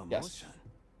this commotion. Yes.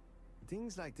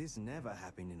 Things like this never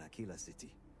happen in Aquila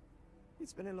City.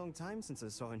 It's been a long time since I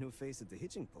saw a new face at the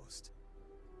hitching post.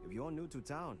 If you're new to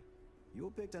town,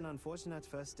 you picked an unfortunate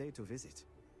first day to visit.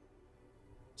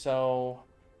 So,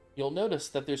 you'll notice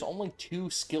that there's only 2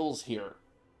 skills here.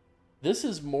 This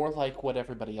is more like what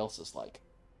everybody else is like.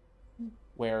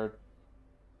 Where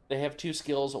they have 2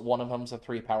 skills, one of them's a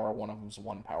 3 power, one of them's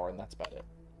 1 power, and that's about it.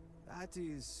 That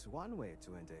is one way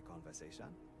to end a conversation.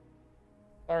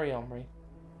 Sorry, Omri.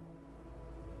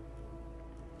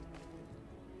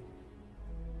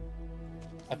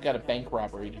 I've got a bank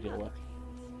robbery to deal with.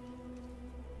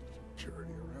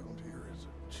 Security around here is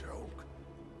a joke.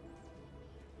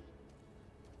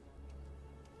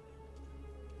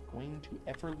 Going to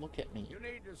ever look at me? You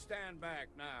need to stand back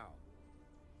now.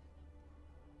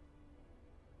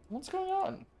 What's going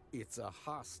on? It's a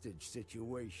hostage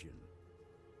situation.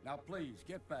 Now please,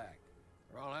 get back,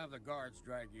 or I'll have the guards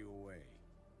drag you away.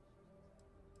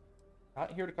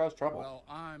 Not here to cause trouble. Well,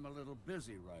 I'm a little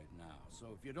busy right now, so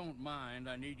if you don't mind,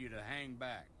 I need you to hang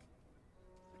back.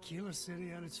 Aquila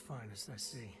City at its finest, I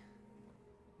see.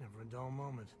 Never a dull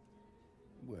moment.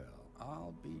 Well,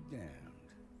 I'll be damned.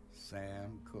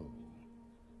 Sam Cole.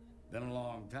 Been a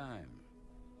long time.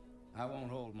 I won't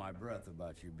hold my breath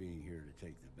about you being here to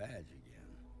take the badge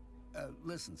again.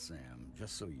 Listen, Sam,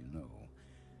 just so you know,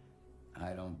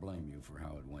 I don't blame you for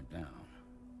how it went down.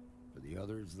 For the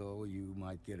others, though, you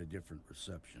might get a different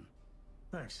reception.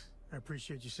 Thanks. I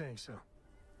appreciate you saying so.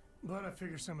 But I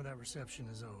figure some of that reception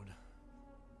is owed.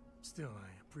 Still, I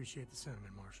appreciate the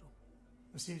sentiment, Marshal.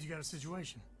 It seems you got a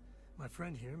situation. My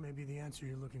friend here may be the answer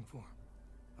you're looking for.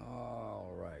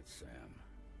 All right, Sam.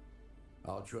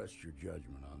 I'll trust your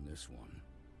judgment on this one.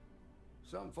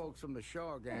 Some folks from the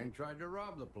Shaw gang tried to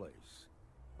rob the place,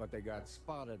 but they got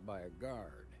spotted by a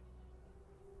guard.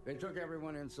 They took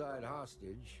everyone inside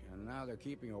hostage, and now they're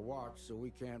keeping a watch so we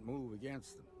can't move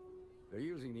against them. They're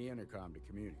using the intercom to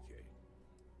communicate.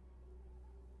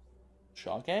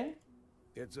 Shaw gang?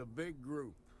 It's a big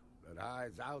group that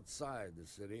hides outside the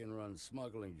city and runs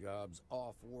smuggling jobs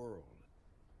off-world.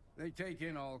 They take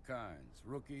in all kinds,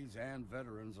 rookies and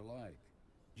veterans alike.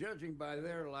 Judging by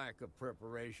their lack of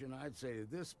preparation, I'd say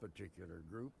this particular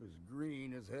group is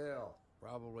green as hell.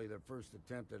 Probably their first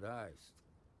attempt at heist.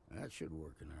 That should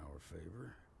work in our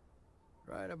favor.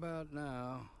 Right about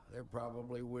now, they're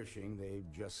probably wishing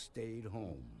they'd just stayed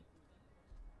home.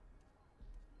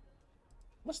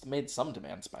 Must have made some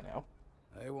demands by now.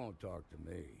 They won't talk to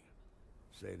me.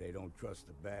 Say they don't trust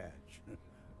the badge.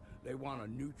 They want a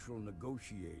neutral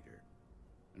negotiator.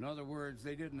 In other words,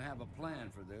 they didn't have a plan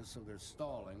for this, so they're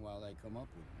stalling while they come up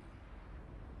with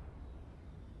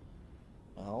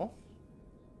one. Well,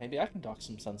 maybe I can talk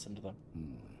some sense into them.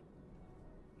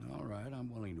 All right, I'm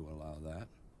willing to allow that.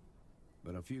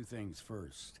 But a few things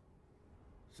first.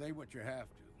 Say what you have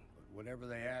to, but whatever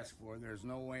they ask for, there's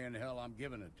no way in hell I'm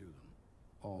giving it to them.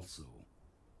 Also,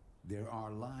 there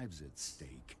are lives at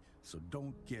stake, so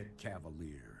don't get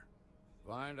cavalier.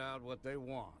 Find out what they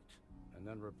want, and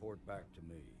then report back to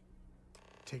me.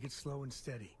 Take it slow and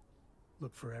steady.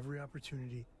 Look for every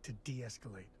opportunity to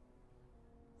de-escalate.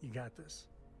 You got this.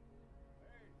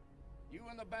 You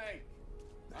in the bank.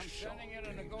 I'm sending in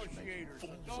a negotiator, so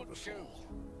don't shoot.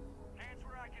 Hands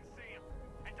where I can see him,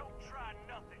 and don't try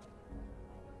nothing.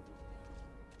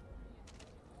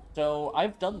 So,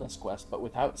 I've done this quest, but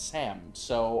without Sam,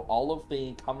 so all of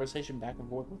the conversation back and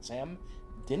forth with Sam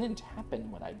didn't happen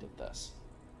when I did this.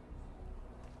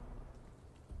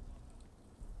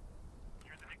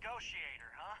 You're the negotiator,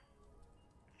 huh?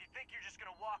 If you think you're just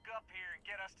gonna walk up here and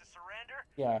get us to surrender,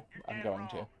 Yeah, you're I'm dead going wrong.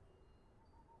 to.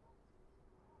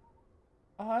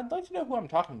 I'd like to know who I'm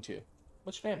talking to.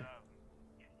 What's your name?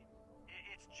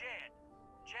 It's Jed.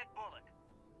 Jed Bullock.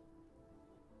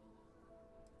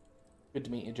 Good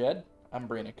to meet you, Jed. I'm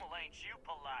Brannick. Well, ain't you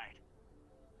polite?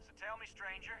 So tell me,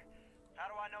 stranger, how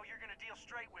do I know you're gonna deal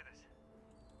straight with us?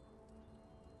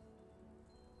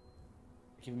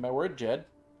 Give you my word, Jed.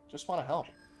 Just want to help.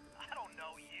 I don't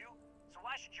know you, so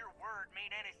why should your word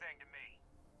mean anything to me?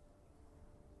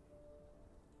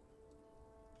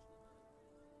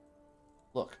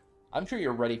 Look, I'm sure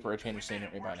you're ready for a change of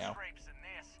scenery by now. Scrapes in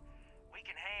this, we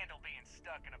can handle being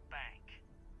stuck in a bank.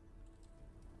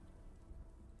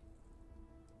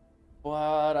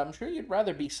 But I'm sure you'd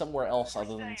rather be somewhere else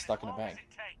other than stuck in a bank.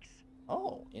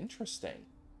 Oh, interesting.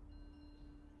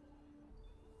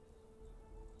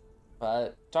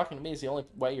 But talking to me is the only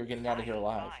way you're getting out of here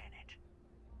alive.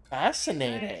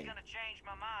 Fascinating. It's gonna change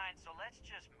my mind, so let's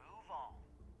just move on.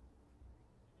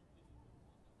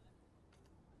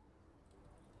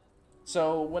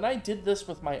 So, when I did this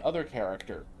with my other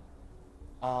character,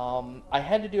 I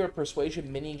had to do a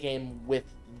persuasion minigame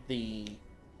with the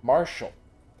Marshal.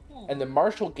 And the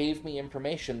Marshal gave me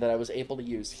information that I was able to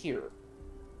use here.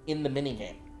 in the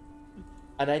minigame.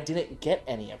 And I didn't get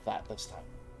any of that this time.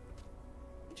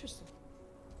 Interesting.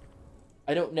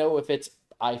 I don't know if it's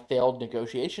I failed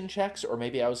negotiation checks, or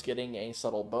maybe I was getting a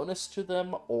subtle bonus to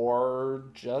them, or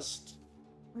just...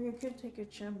 Or you could take a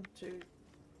gem to...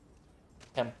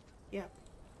 Him. Yeah.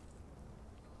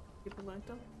 People like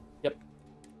them? Yep.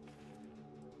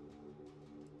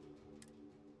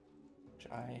 Which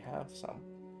I have some.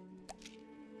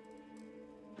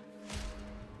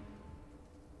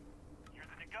 You're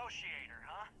the negotiator,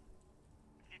 huh?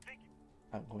 If you think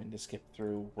I'm going to skip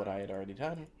through what I had already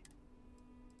done.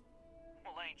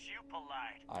 well, ain't you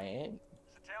polite? I am.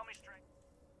 So tell me straight.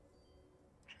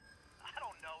 I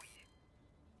don't know you.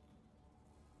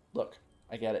 Look,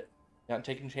 I get it. You're not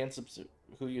taking chances of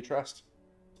who you trust.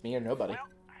 It's me or nobody. Well,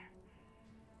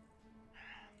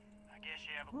 I guess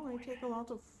you have a Well, I take a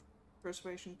lot of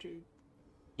persuasion to...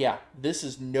 Yeah, this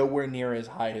is nowhere near as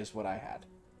high as what I had.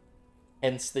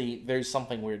 Hence there's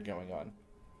something weird going on.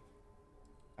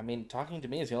 I mean, talking to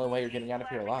me is the only way you're getting out of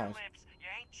here alive. You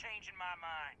ain't changing my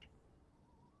mind.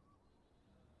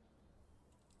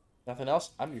 Nothing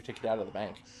else? I'm your ticket out of the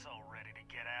bank. I'm so ready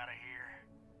to get out of here.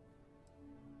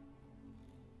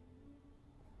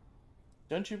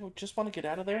 Don't you just want to get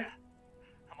out of there?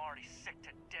 Yeah, I'm already sick to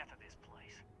death of this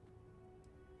place.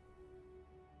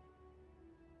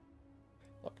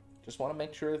 Look, just want to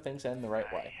make sure things end the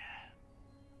right way.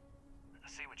 I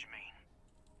see what you mean.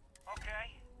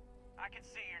 Okay, I can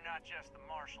see you're not just the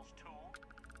Marshal's tool.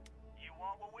 You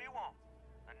want what we want.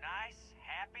 A nice,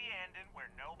 happy ending where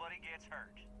nobody gets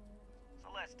hurt. So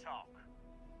let's talk.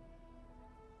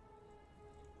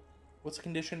 What's the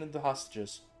condition of the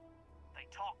hostages? They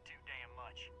talk too damn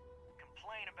much.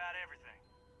 Complain about everything.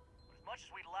 But as much as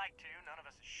we'd like to, none of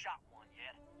us has shot one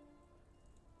yet.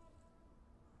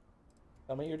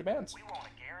 Tell me your demands. We want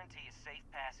to guarantee a safe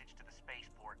passage to the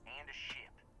spaceport and a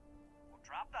ship. We'll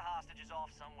drop the hostages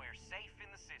off somewhere safe in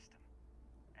the system.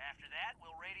 After that,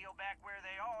 we'll radio back where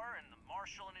they are, and the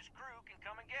Marshal and his crew can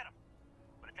come and get them.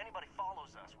 But if anybody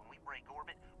follows us when we break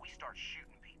orbit, we start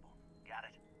shooting people. Got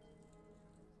it?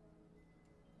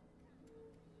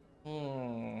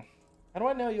 How do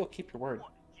I know you'll keep your word?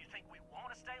 What, you think we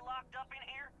want to stay locked up in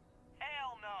here?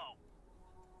 Hell no!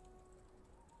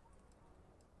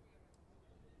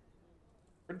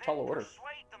 Pretty tall order.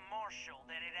 Persuade the Marshal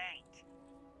that it ain't.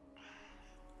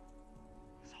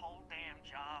 This whole damn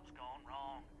job's gone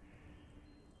wrong.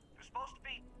 It was supposed to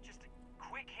be just a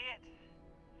quick hit.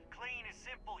 Clean and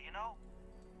simple, you know?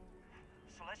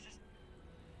 So let's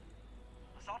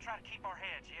all try to keep our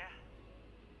heads, yeah?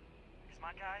 Because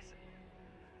my guys,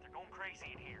 they're going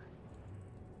crazy in here.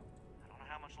 I don't know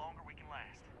how much longer we can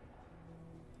last.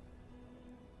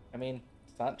 I mean,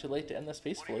 it's not too late to end this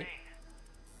peacefully.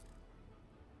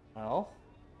 Well,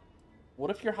 what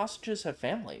if your hostages have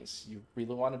families? You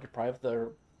really want to deprive their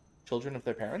children of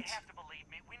their parents? You have to believe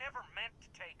me, we never meant to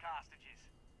take hostages.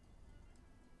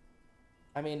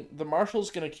 I mean, the Marshal's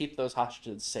gonna keep those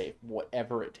hostages safe,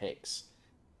 whatever it takes.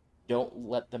 Don't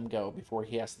let them go before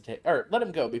he has to take... Or, let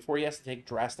him go before he has to take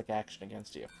drastic action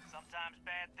against you. Sometimes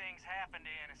bad things happen to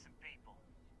innocent people.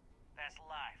 That's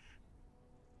life.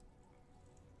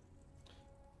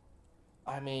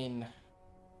 I mean...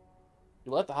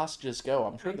 You let the hostages go,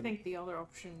 I'm sure I think the other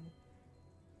option...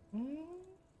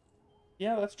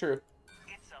 Yeah, that's true.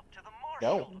 It's up to the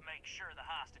Marshal No. to make sure the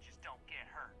hostages don't get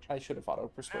hurt. I should have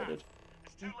auto-persuaded.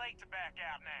 It's too late to back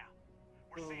out now.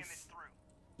 We're seeing this through.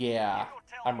 Yeah, You go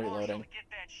tell I'm the Marshal reloading. to get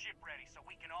that ship ready so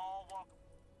we can all walk.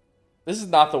 This is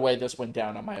not the way this went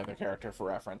down on my other character, for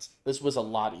reference. This was a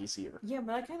lot easier. Yeah,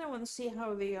 but I kind of want to see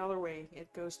how the other way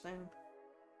it goes down.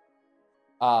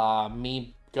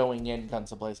 Me going in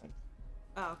guns a-blazing.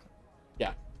 Oh, okay.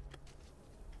 Yeah.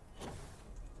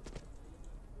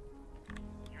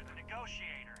 You're the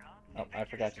negotiator, huh? Oh, I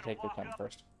forgot to take the gun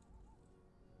first.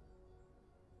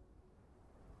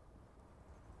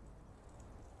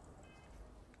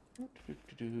 You're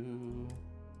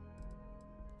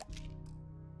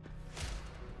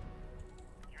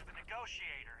the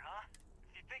negotiator, huh?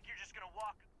 If you think you're just gonna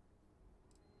walk...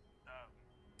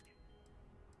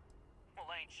 Well,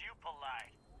 ain't you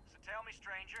polite? So tell me,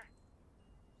 stranger.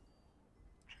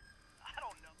 I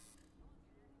don't know.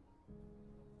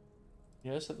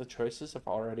 You notice that the choices have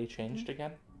already changed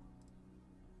again?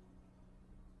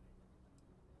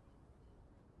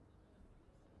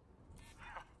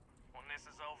 When this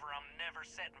is over, I'm never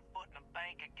setting foot in a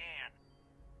bank again.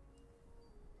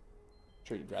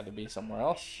 Sure, you'd rather be somewhere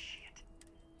else.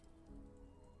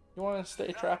 You want to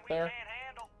stay trapped there?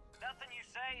 Nothing you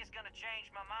say is gonna change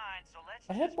my mind, so let's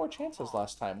I had more chances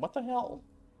last time. What the hell?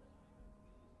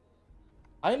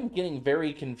 I'm getting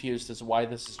very confused as to why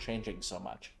this is changing so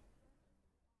much.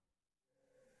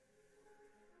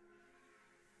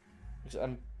 Because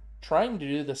I'm trying to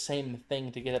do the same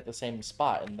thing to get at the same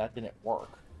spot, and that didn't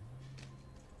work.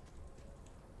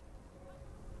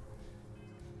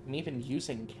 I'm even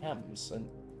using chems, and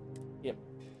yep,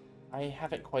 I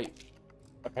haven't quite...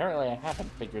 Apparently I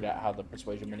haven't figured out how the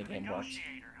persuasion minigame works.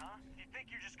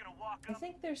 I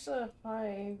think there's a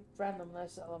high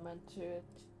randomness element to it.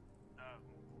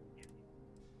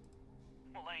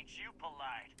 Well, ain't you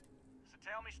polite? So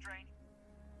tell me straight.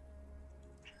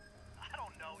 I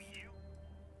don't know you.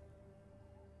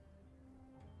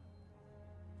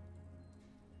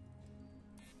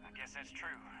 I guess that's true.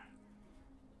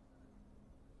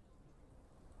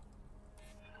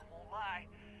 I won't lie.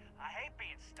 I hate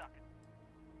being stuck.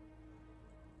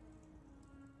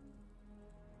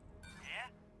 Yeah?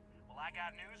 Well, I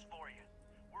got news for you.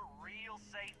 We're real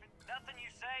safe. Nothing you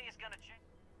say is gonna change.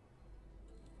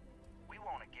 We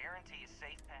want to guarantee a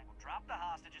safe path. We'll drop the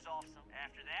hostages off some.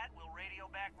 After that, we'll radio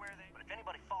back where they... But if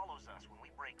anybody follows us when we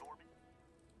break orbit,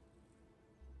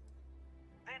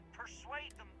 then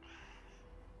persuade them.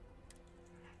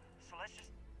 So let's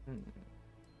just...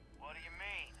 What do you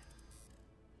mean?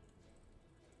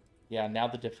 Yeah, now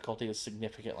the difficulty is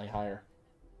significantly higher.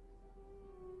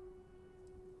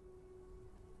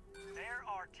 They're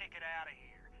our ticket out of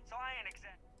here. So I ain't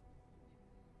exactly...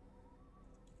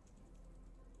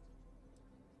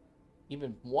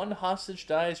 Even one hostage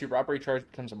dies, your robbery charge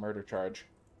becomes a murder charge.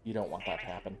 You don't want that to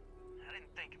happen. I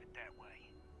didn't think of it that way.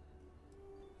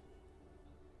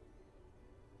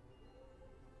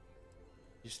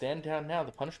 You stand down now,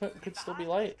 the punishment could still be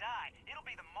light. It'll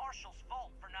be the marshal's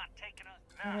fault for not taking us.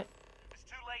 No, it's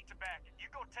too late to back it. You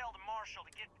go tell the marshal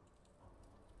to get...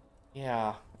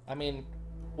 Yeah, I mean,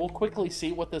 we'll quickly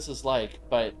see what this is like,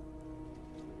 but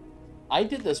I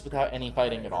did this without any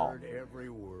fighting at all. I heard every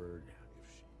word.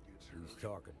 He's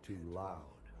talking too loud.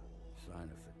 Sign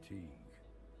of fatigue.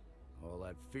 All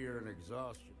that fear and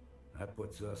exhaustion. That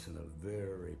puts us in a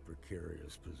very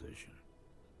precarious position.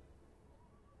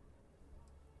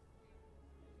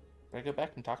 Can I go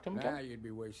back and talk to him Nah, again? you'd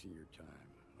be wasting your time.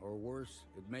 Or worse,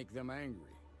 it'd make them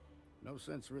angry. No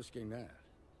sense risking that.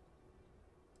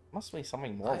 Must be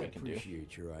something more we can do. I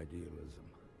appreciate your idealism.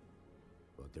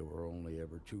 But there were only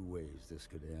ever two ways this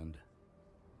could end.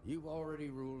 You've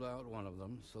already ruled out one of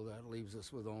them, so that leaves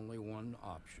us with only one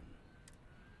option.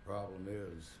 Problem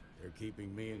is, they're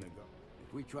keeping me in the go.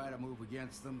 If we try to move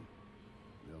against them,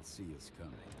 they'll see us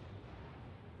coming.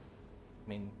 I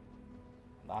mean,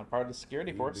 not part of the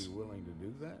security force. You'd be willing to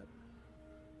do that?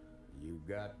 You've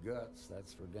got guts,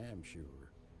 that's for damn sure.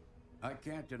 I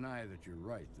can't deny that you're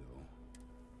right,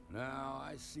 though. Now,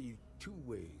 I see two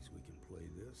ways we can play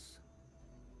this.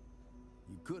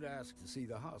 You could ask to see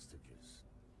the hostages.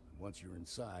 Once you're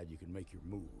inside, you can make your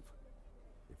move.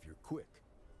 If you're quick,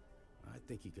 I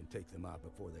think you can take them out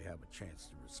before they have a chance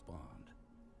to respond.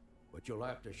 But you'll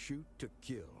have to shoot to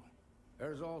kill.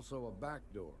 There's also a back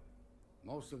door.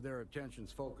 Most of their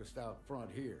attention's focused out front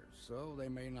here, so they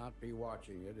may not be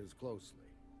watching it as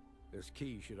closely. This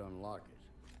key should unlock it.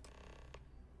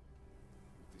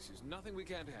 This is nothing we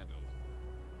can't handle.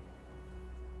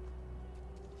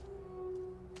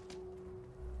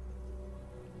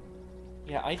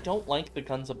 Yeah, I don't like the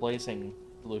guns a-blazing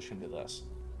solution to this.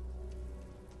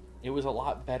 It was a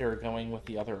lot better going with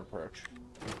the other approach.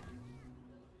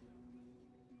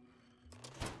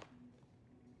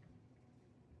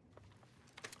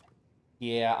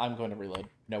 Yeah, I'm going to reload.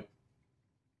 Nope.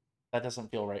 That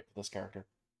doesn't feel right for this character.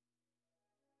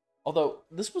 Although,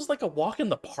 this was like a walk in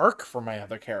the park for my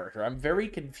other character. I'm very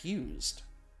confused.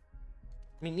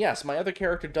 I mean, yes, my other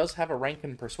character does have a rank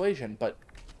in Persuasion, but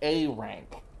a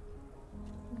rank.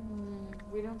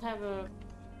 We don't have a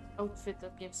outfit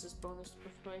that gives us bonus to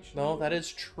persuasion. No, that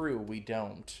is true. We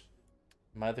don't.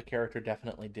 My other character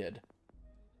definitely did.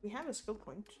 We have a skill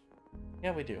point.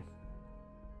 Yeah, we do.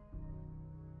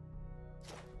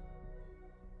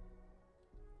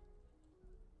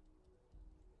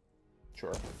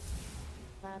 Sure.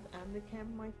 That and the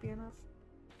chem might be enough.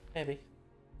 Maybe.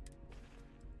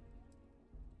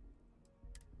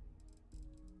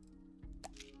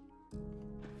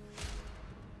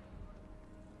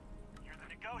 You're the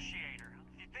negotiator.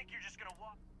 You think you're just gonna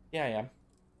walk? Yeah, I am.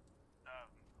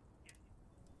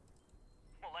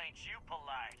 Well, ain't you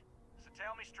polite? So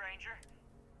tell me, stranger.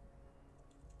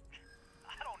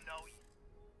 I don't know you.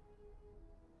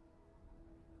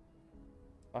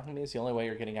 Talking to me is the only way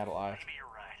you're getting out alive. Maybe you're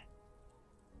right.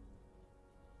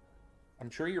 I'm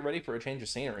sure you're ready for a change of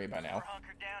scenery by now. We're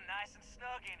hunkered down nice and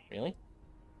snug in here. Really?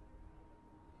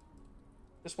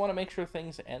 Just want to make sure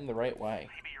things end the right way.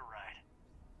 Maybe you're right.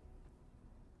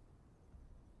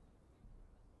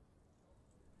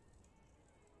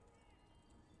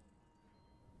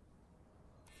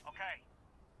 Okay,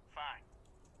 fine.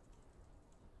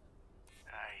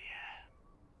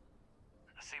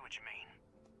 I see what you mean.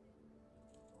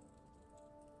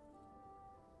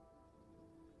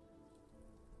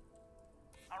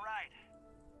 All right.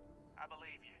 I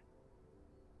believe you.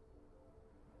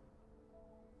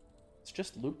 It's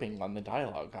just looping on the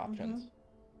dialogue options.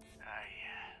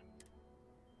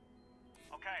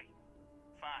 Okay,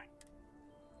 fine.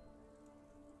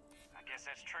 I guess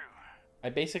that's true. I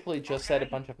basically just said a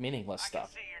bunch of meaningless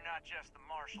stuff. See, you're not just the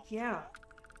marshal. Yeah.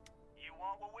 You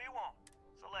want what we want,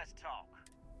 so let's talk.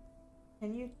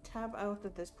 Can you tab out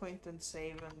at this point and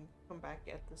save and come back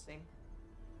at the same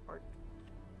part?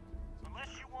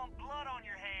 Unless you want blood on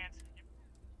your hands,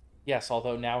 Yes,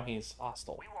 although now he's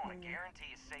hostile. we want to guarantee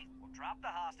you safe. We'll drop the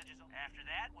hostages. After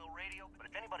that, we'll radio. But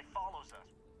if anybody follows us,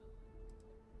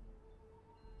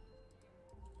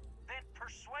 then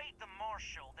persuade the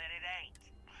marshal that it ain't.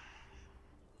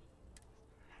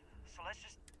 So let's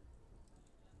just...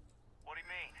 What do you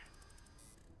mean?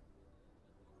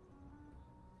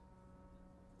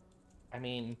 I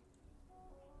mean,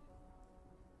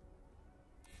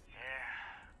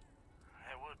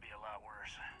 Yeah, it would be a lot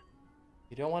worse.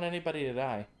 you don't want anybody to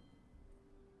die.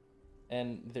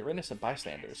 And they're innocent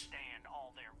bystanders. Stand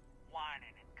all their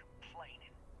whining and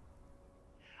complaining.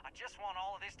 I just want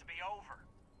all of this to be over.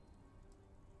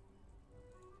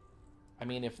 I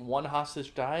mean, if one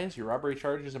hostage dies, your robbery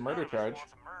charge is a murder charge.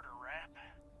 Wants a murder rap.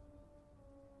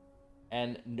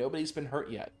 And nobody's been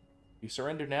hurt yet. You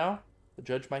surrender now, the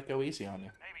judge might go easy on you.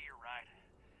 Maybe you're right.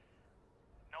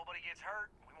 Nobody gets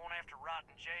hurt. We won't have to rot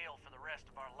in jail for the rest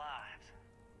of our lives.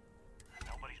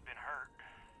 Nobody's been hurt.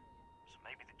 So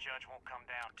maybe the judge won't come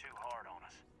down too hard on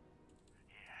us.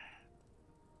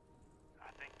 Yeah. I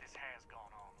think this has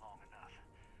gone on long enough.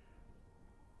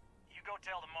 You go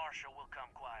tell the marshal we'll come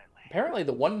quietly. Apparently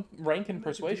the one rank in You make a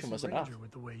persuasion decent was enough. ranger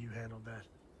with the way you handled that.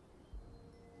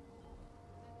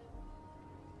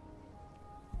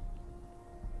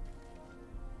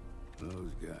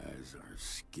 Those guys are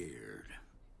scared.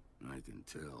 I can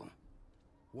tell.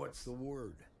 What's the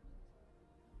word?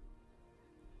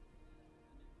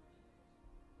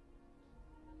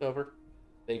 It's over.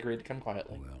 They agreed to come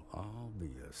quietly. Well, I'll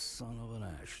be a son of an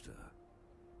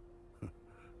Ashta.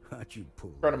 How'd you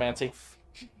pull Chronomancy. that off?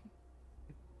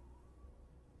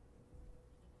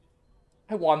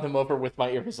 I won them over with my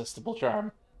irresistible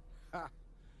charm. Ha!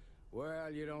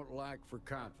 Well, you don't lack for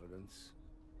confidence.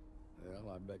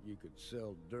 Well, I bet you could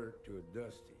sell dirt to a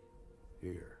Dusty.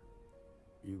 Here,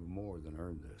 you've more than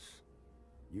earned this.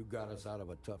 You got us out of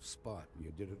a tough spot, and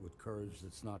you did it with courage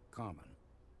that's not common.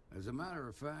 As a matter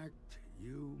of fact,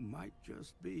 you might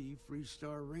just be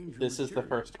Freestar Ranger. This is the material.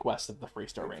 first quest of the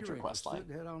Freestar If Ranger you're quest line.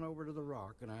 interested, head on over to the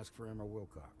Rock and ask for Emma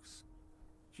Wilcox.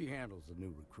 She handles the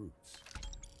new recruits.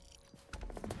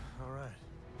 All right.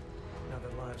 Now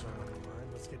that lives are on the line,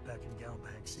 let's get back in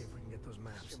Galbank, see if we can get those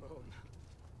maps.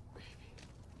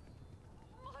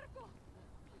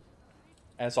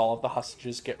 As all of the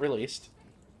hostages get released.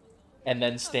 And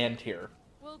then stand here.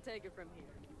 We'll take it from here.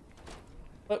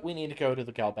 But we need to go to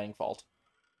the Galbang Vault.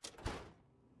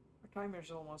 Our timer's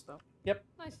almost up. Yep.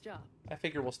 Nice job. I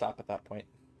figure we'll stop at that point.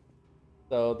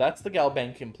 So that's the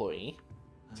Galbank employee.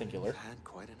 Singular. I've had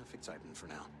quite enough excitement for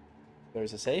now.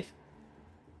 There's a safe.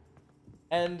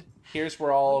 And here's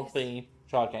where all of the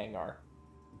Shaw Gang are.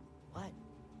 What?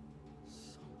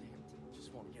 So damn,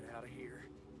 just want to get out of here.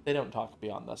 They don't talk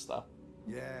beyond this, though.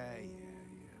 Yeah.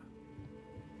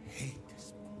 Hate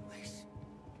this place.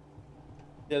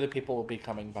 The other people will be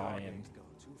coming by and Gone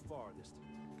too far this time.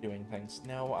 doing things.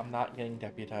 No, I'm not getting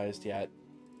deputized yet.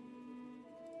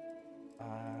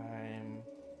 I'm...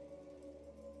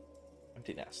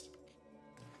 Empty nest.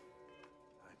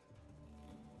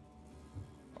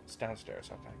 Oh, it's downstairs,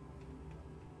 okay.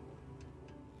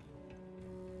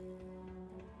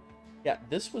 Yeah,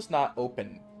 this was not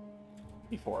open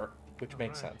before, which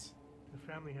makes Alright. sense.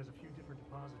 The family has a few different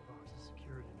deposit boxes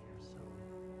secured in here, so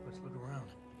let's look around.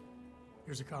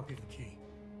 Here's a copy of the key.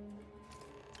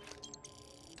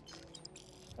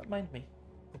 Don't mind me.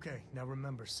 Okay, now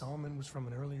remember, Solomon was from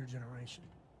an earlier generation,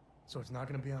 so it's not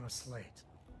going to be on a slate.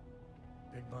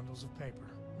 Big bundles of paper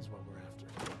is what we're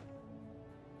after.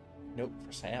 Nope,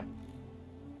 for Sam.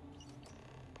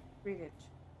 Read it.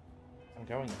 I'm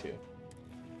going to.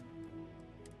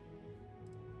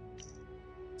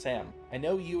 Sam, I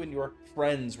know you and your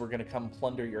friends were going to come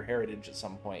plunder your heritage at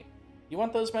some point. You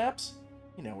want those maps?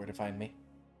 You know where to find me.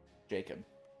 Jacob.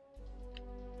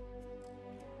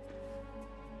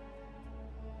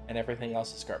 And everything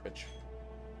else is garbage.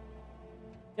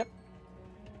 Yep.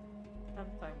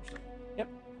 Sometimes. Yep.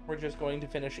 We're just going to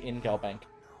finish in Galbank.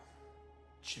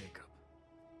 Jacob.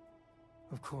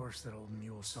 Of course that old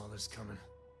mule saw this coming.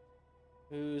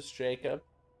 Who's Jacob?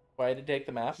 Why did he take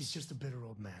the maps? He's just a bitter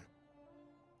old man.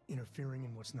 Interfering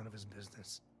in what's none of his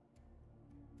business.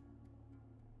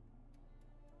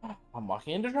 I'm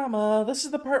walking into drama. This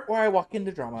is the part where I walk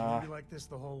into You drama. be like this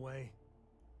the whole way?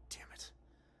 Damn it.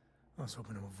 I was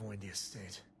hoping to avoid the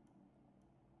estate.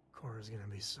 Cora's gonna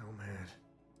be so mad.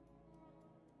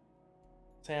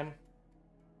 Sam,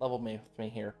 level me with me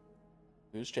here.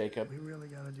 Who's Jacob? We really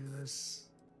gotta do this.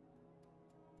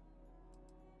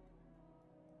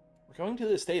 We're going to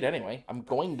the estate anyway. I'm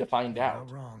going to find You're out.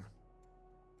 not wrong.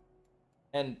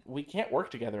 And we can't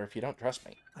work together if you don't trust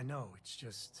me. I know, it's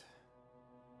just...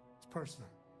 It's personal.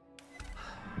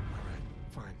 Alright,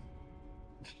 fine.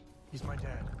 He's my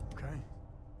dad, okay?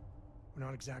 We're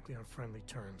not exactly on friendly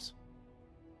terms.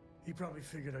 He probably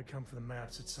figured I'd come for the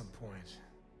maps at some point.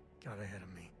 Got ahead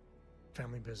of me.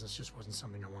 Family business just wasn't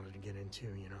something I wanted to get into,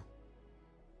 you know?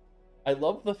 I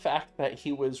love the fact that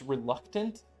he was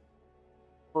reluctant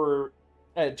for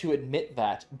to admit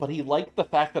that, but he liked the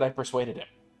fact that I persuaded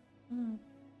him.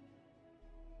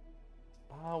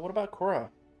 What about Cora?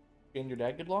 You and your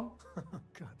dad get along?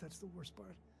 God, that's the worst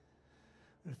part.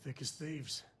 They're thick as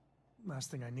thieves. Last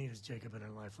thing I need is Jacob in her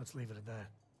life. Let's leave it at that.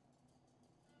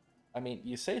 I mean,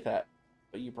 you say that,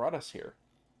 but you brought us here.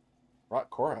 Brought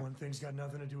Cora. One thing's got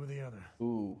nothing to do with the other.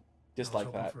 Ooh, just I was like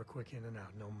hoping that. for a quick in and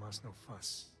out. No muss, no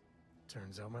fuss.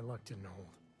 Turns out my luck didn't hold.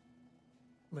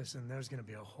 Listen, there's gonna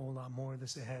be a whole lot more of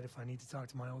this ahead if I need to talk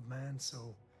to my old man,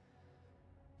 so...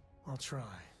 I'll try,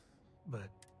 but...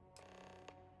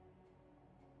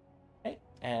 Okay,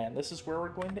 and this is where we're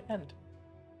going to end.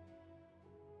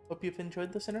 Hope you've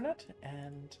enjoyed this, Internet,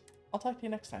 and I'll talk to you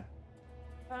next time.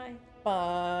 Bye.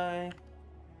 Bye.